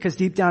do it because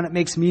deep down it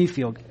makes me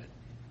feel good.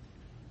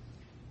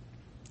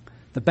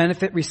 The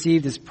benefit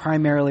received is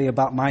primarily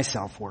about my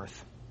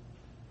self-worth.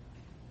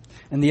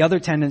 And the other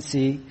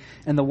tendency,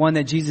 and the one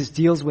that Jesus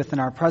deals with in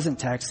our present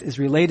text, is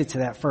related to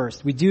that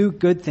first. We do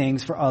good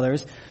things for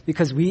others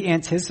because we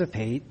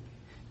anticipate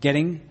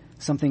getting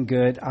something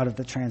good out of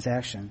the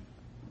transaction.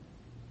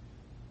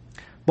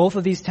 Both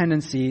of these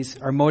tendencies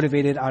are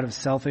motivated out of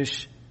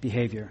selfish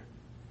behavior.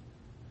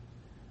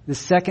 The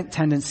second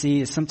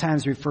tendency is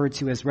sometimes referred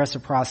to as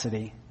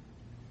reciprocity,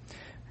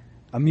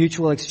 a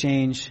mutual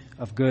exchange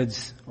of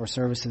goods or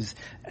services.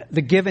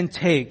 The give and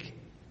take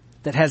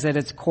that has at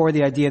its core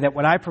the idea that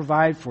what I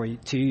provide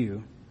to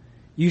you,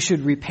 you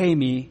should repay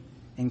me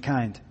in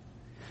kind.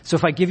 So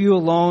if I give you a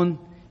loan,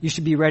 you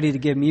should be ready to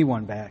give me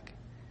one back.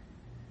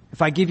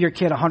 If I give your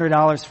kid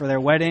 $100 for their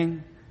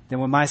wedding, then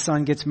when my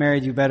son gets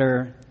married, I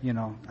better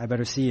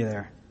see you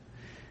there.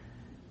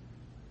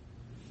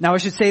 Now I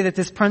should say that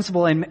this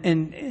principle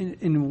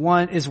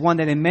is one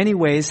that in many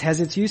ways has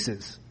its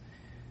uses.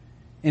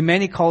 In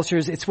many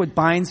cultures, it's what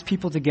binds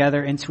people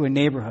together into a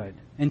neighborhood,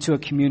 into a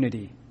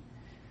community.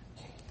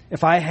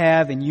 If I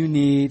have and you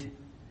need,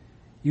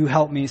 you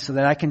help me so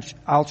that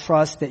I'll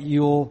trust that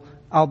you'll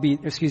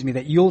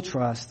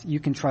trust, you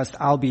can trust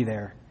I'll be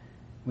there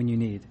when you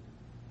need.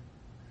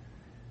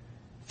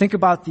 Think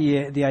about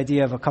the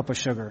idea of a cup of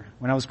sugar.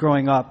 When I was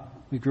growing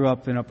up, we grew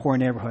up in a poor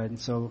neighborhood, and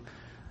so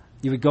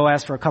you would go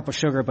ask for a cup of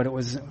sugar, but it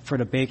was for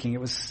the baking. It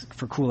was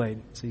for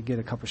Kool-Aid. So you get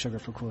a cup of sugar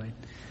for Kool-Aid.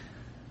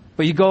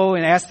 But you go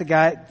and ask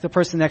the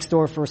person next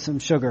door for some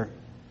sugar.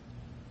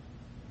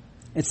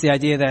 It's the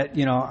idea that,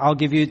 I'll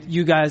give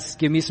you guys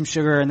give me some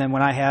sugar, and then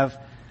when I have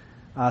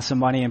some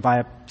money and buy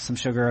up some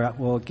sugar,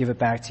 we'll give it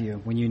back to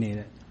you when you need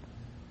it.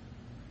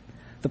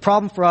 The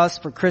problem for us,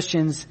 for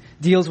Christians,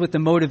 deals with the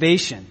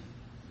motivation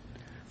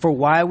for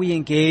why we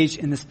engage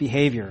in this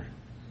behavior,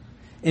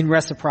 in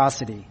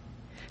reciprocity.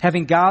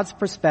 Having God's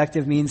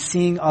perspective means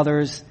seeing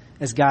others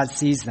as God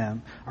sees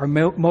them. Our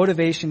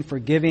motivation for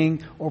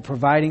giving or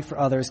providing for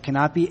others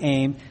cannot be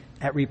aimed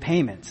at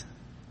repayment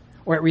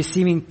or at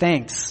receiving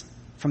thanks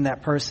from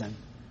that person.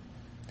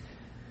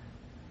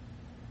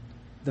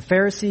 The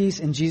Pharisees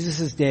in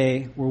Jesus'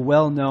 day were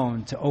well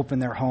known to open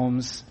their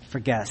homes for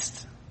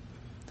guests,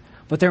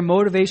 but their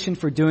motivation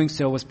for doing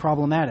so was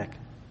problematic.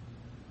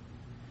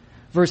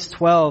 Verse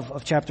 12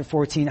 of chapter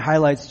 14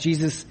 highlights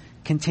Jesus'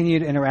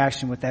 continued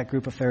interaction with that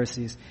group of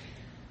Pharisees.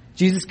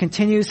 Jesus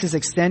continues his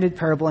extended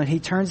parable, and he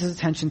turns his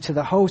attention to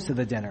the host of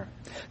the dinner,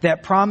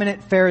 that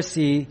prominent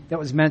Pharisee that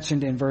was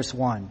mentioned in verse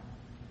 1.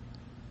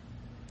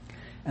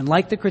 And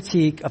like the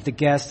critique of the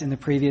guest in the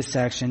previous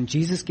section,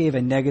 Jesus gave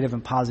a negative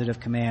and positive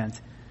command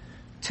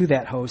to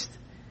that host,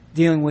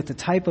 dealing with the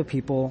type of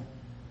people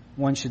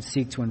one should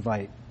seek to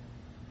invite.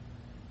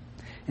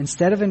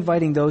 Instead of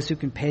inviting those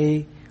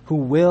who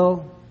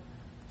will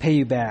pay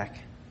you back,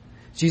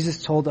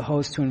 Jesus told the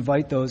host to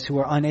invite those who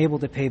are unable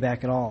to pay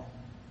back at all.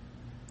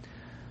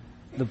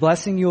 The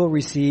blessing you will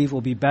receive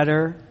will be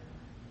better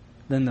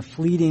than the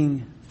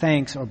fleeting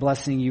thanks or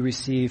blessing you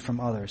receive from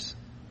others.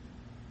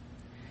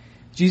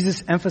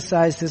 Jesus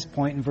emphasized this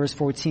point in verse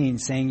 14,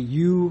 saying,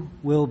 you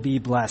will be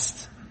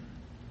blessed.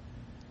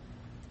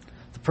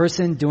 The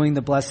person doing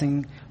the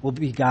blessing will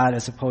be God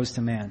as opposed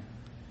to man.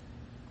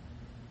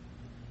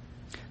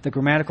 The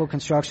grammatical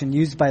construction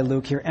used by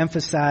Luke here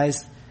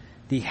emphasized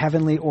the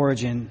heavenly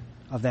origin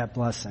of that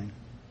blessing.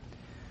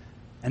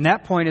 And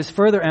that point is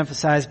further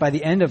emphasized by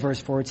the end of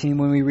verse 14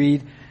 when we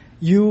read,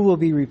 you will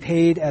be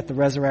repaid at the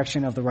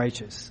resurrection of the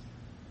righteous.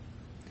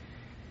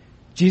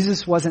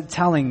 Jesus wasn't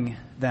telling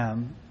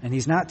them, and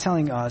he's not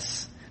telling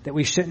us, that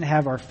we shouldn't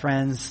have our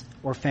friends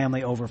or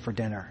family over for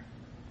dinner.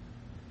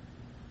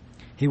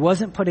 He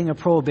wasn't putting a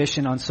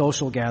prohibition on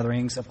social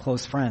gatherings of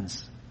close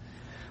friends.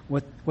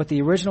 What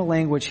the original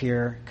language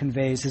here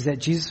conveys is that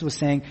Jesus was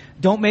saying,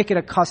 don't make it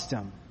a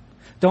custom.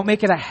 Don't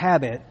make it a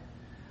habit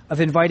of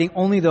inviting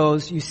only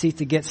those you seek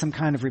to get some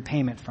kind of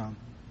repayment from.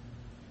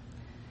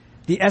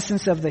 The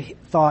essence of the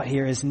thought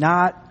here is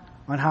not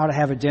on how to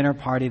have a dinner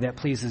party that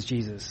pleases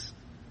Jesus.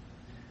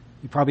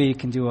 You probably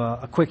can do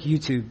a quick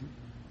YouTube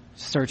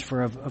search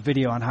for a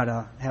video on how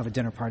to have a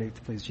dinner party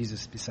to please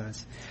Jesus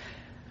besides.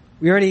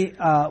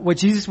 What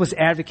Jesus was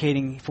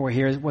advocating for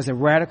here was a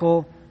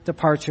radical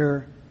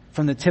departure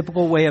from the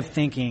typical way of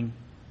thinking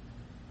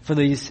for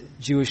these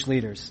Jewish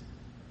leaders.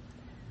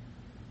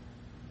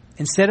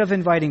 Instead of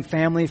inviting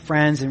family,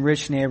 friends, and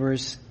rich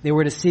neighbors, they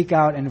were to seek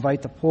out and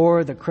invite the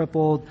poor, the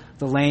crippled,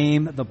 the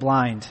lame, the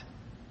blind.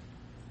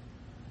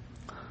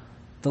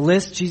 The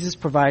list Jesus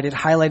provided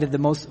highlighted the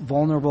most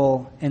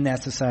vulnerable in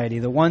that society,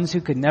 the ones who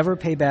could never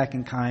pay back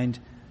in kind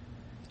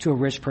to a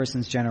rich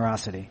person's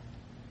generosity.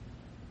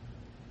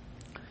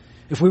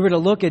 If we were to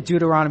look at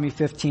Deuteronomy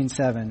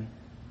 15:7,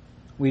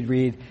 we'd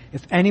read,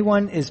 if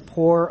anyone is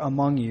poor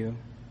among you,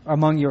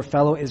 among your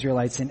fellow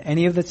Israelites in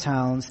any of the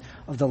towns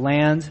of the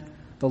land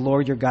the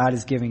Lord your God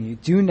is giving you,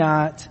 do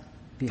not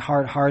be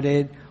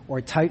hard-hearted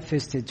or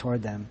tight-fisted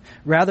toward them.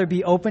 Rather,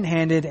 be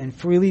open-handed and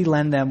freely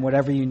lend them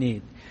whatever you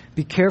need.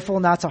 Be careful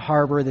not to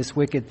harbor this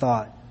wicked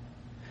thought.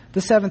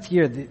 The seventh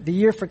year, the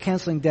year for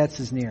canceling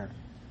debts, is near,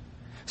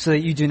 so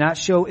that you do not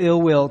show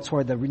ill will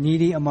toward the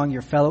needy among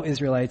your fellow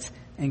Israelites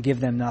and give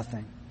them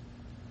nothing.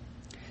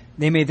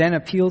 They may then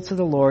appeal to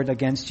the Lord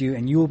against you,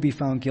 and you will be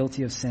found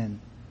guilty of sin.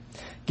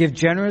 Give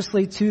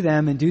generously to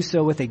them and do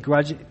so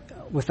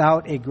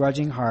without a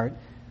grudging heart.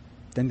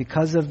 Then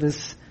because of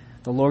this,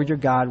 the Lord your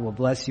God will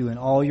bless you in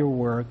all your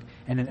work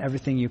and in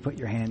everything you put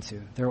your hand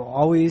to. There will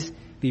always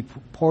be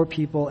poor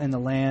people in the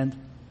land.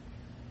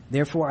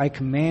 Therefore, I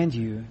command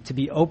you to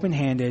be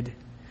open-handed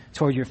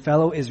toward your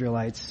fellow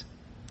Israelites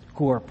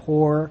who are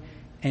poor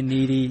and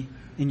needy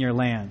in your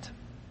land.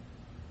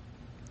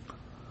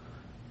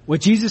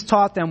 What Jesus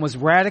taught them was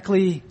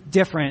radically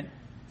different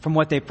from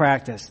what they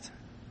practiced.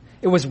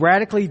 It was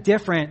radically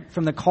different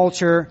from the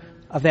culture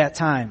of that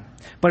time.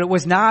 But it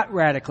was not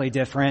radically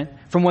different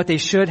from what they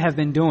should have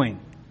been doing.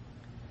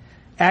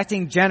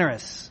 Acting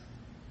generous,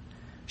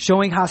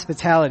 showing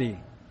hospitality,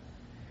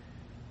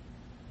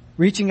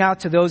 reaching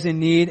out to those in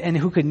need and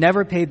who could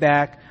never pay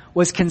back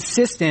was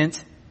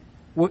consistent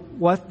with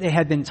what they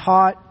had been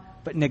taught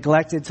but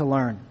neglected to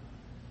learn.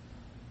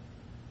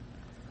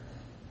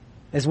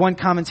 As one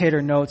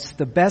commentator notes,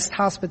 the best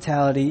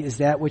hospitality is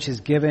that which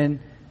is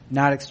given,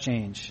 not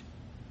exchanged.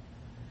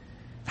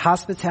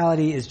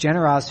 Hospitality is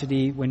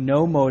generosity when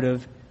no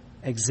motive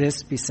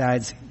exists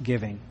besides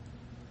giving.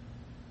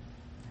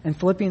 And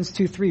Philippians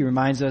 2:3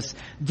 reminds us,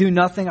 do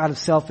nothing out of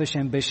selfish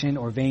ambition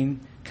or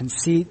vain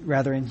conceit,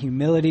 rather in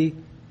humility,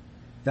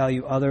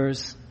 value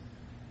others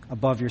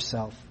above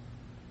yourself.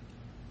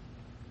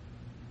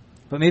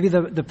 But maybe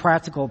the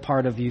practical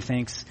part of you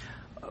thinks,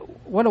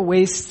 what a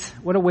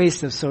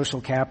waste of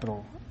social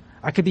capital.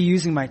 I could be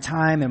using my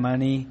time and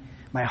money,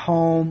 my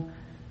home,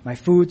 my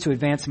food to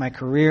advance my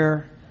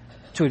career,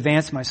 to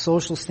advance my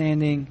social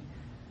standing.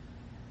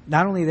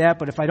 Not only that,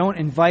 but if I don't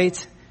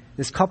invite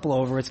this couple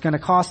over, it's going to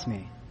cost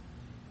me.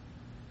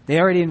 They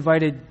already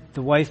invited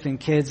the wife and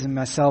kids and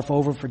myself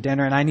over for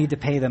dinner, and I need to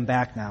pay them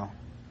back now.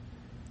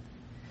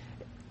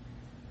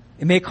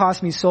 It may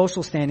cost me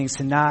social standings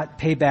to not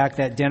pay back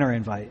that dinner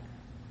invite.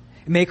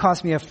 It may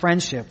cost me a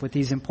friendship with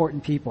these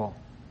important people.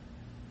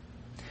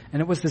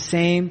 And it was the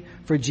same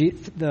for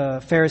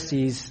the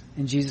Pharisees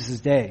in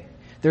Jesus' day.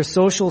 Their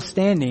social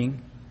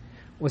standing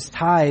was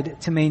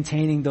tied to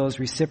maintaining those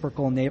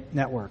reciprocal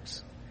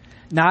networks.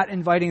 Not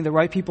inviting the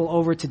right people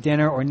over to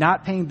dinner or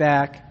not paying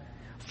back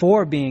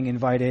for being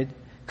invited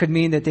could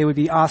mean that they would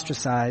be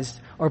ostracized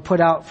or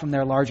put out from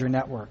their larger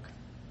network.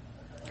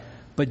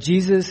 But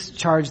Jesus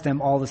charged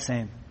them all the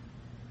same.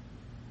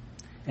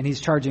 And He's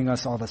charging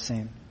us all the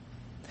same.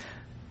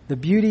 The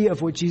beauty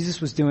of what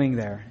Jesus was doing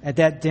there at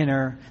that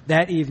dinner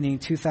that evening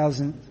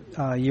 2,000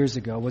 years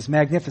ago was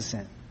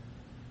magnificent.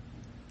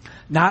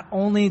 Not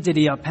only did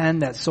He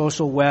upend that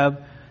social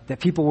web that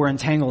people were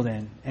entangled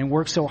in and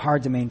worked so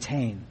hard to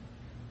maintain,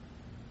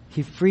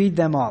 He freed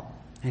them up,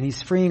 and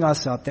He's freeing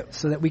us up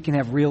so that we can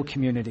have real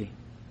community,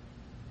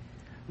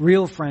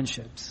 real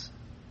friendships,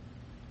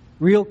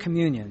 real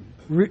communion,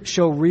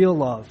 show real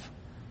love,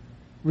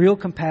 real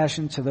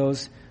compassion to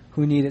those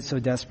who need it so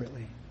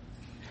desperately.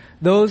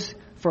 Those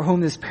for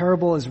whom this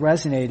parable is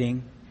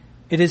resonating,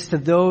 it is to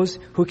those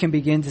who can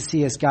begin to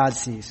see as God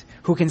sees,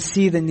 who can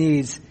see the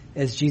needs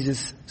as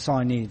Jesus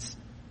saw needs.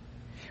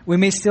 We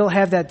may still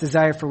have that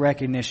desire for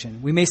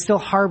recognition. We may still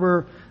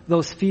harbor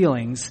those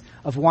feelings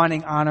of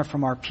wanting honor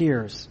from our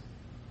peers.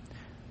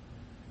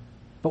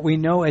 But we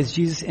know, as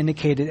Jesus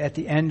indicated at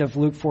the end of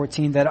Luke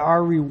 14, that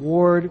our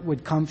reward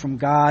would come from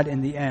God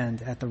in the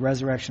end at the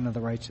resurrection of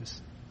the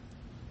righteous.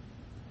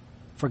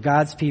 For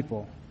God's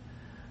people,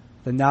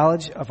 the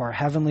knowledge of our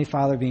Heavenly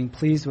Father being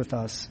pleased with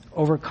us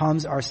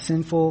overcomes our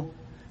sinful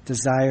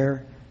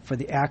desire for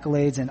the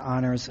accolades and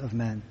honors of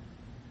men.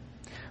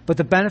 But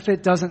the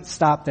benefit doesn't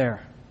stop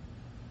there.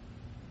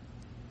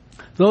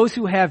 Those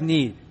who have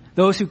need,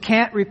 those who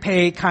can't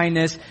repay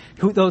kindness,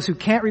 those who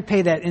can't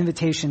repay that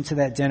invitation to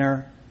that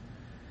dinner,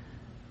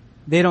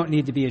 they don't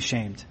need to be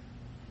ashamed.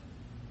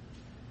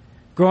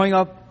 Growing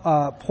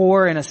up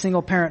poor in a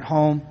single-parent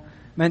home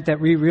meant that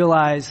we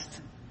realized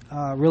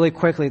really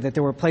quickly that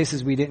there were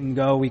places we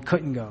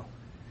couldn't go.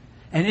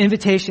 An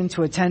invitation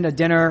to attend a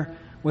dinner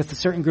with a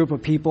certain group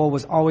of people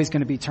was always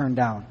going to be turned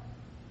down.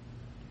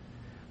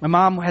 My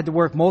mom had to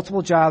work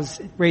multiple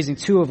jobs raising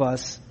two of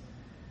us,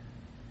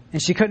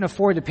 and she couldn't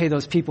afford to pay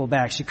those people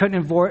back. She couldn't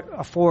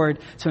afford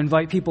to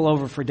invite people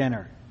over for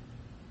dinner.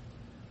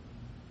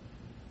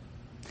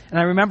 And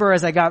I remember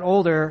as I got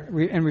older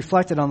and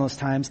reflected on those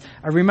times,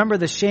 I remember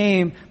the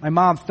shame my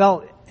mom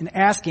felt in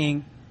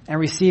asking and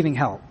receiving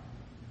help.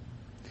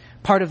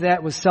 Part of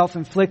that was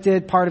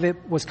self-inflicted, part of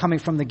it was coming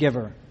from the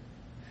giver,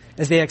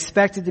 as they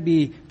expected to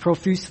be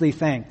profusely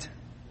thanked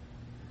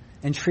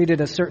and treated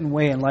a certain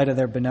way in light of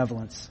their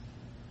benevolence.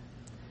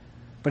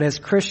 But as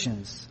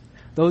Christians,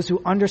 those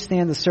who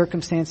understand the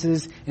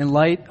circumstances in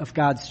light of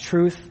God's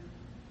truth,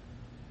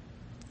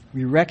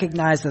 we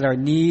recognize that our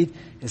need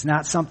is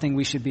not something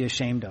we should be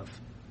ashamed of.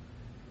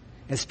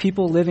 As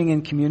people living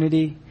in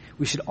community,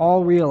 we should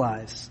all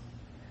realize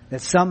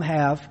that some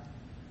have,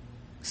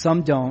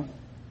 some don't,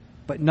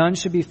 but none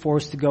should be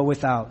forced to go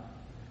without,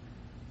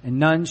 and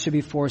none should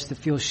be forced to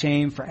feel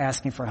shame for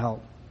asking for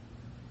help.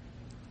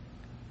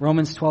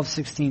 Romans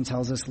 12:16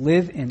 tells us,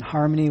 live in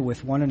harmony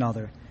with one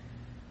another.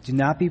 Do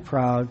not be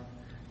proud,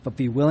 but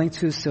be willing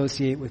to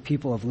associate with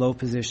people of low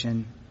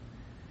position.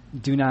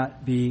 Do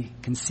not be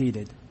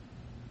conceited.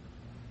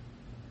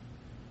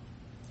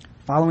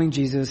 Following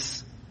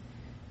Jesus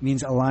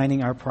means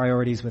aligning our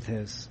priorities with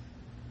His.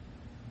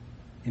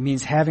 It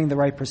means having the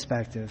right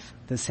perspective,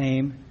 the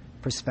same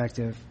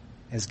perspective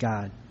as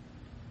God.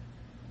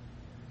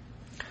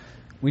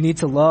 We need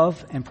to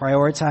love and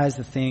prioritize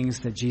the things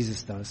that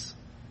Jesus does,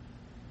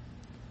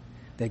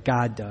 that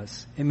God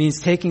does. It means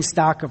taking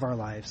stock of our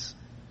lives,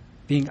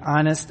 being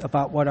honest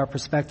about what our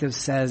perspective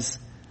says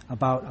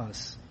about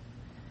us,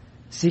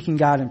 seeking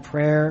God in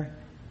prayer,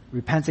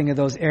 repenting of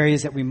those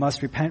areas that we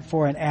must repent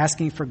for, and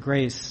asking for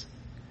grace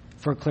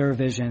for clear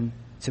vision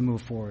to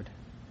move forward.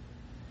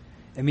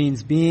 It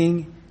means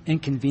being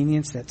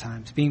inconvenienced at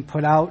times, being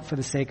put out for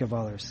the sake of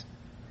others.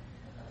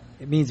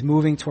 It means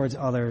moving towards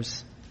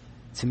others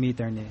to meet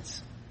their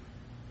needs.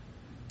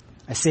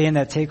 I say in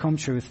that take-home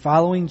truth,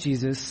 following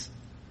Jesus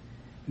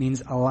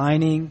means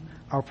aligning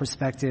our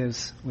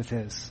perspectives with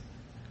His.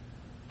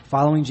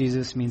 Following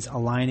Jesus means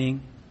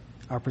aligning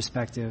our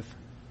perspectives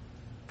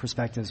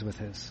with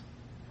His.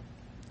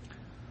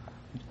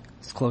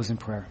 Let's close in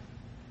prayer.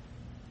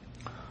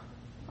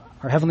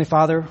 Our Heavenly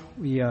Father,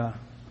 we are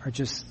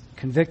just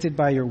convicted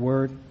by your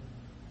word,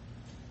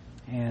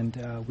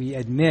 and we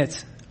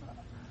admit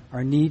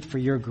our need for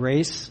your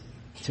grace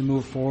to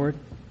move forward.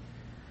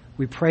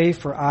 We pray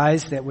for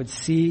eyes that would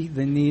see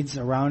the needs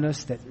around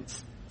us, that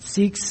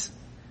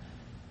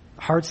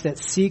hearts that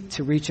seek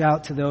to reach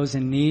out to those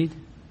in need.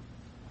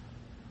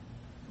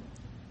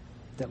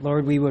 That,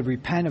 Lord, we would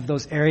repent of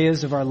those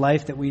areas of our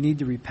life that we need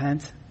to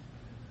repent.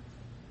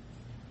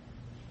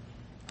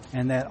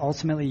 And that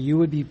ultimately you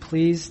would be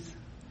pleased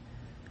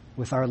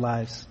with our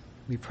lives.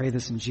 We pray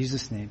this in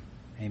Jesus' name.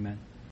 Amen.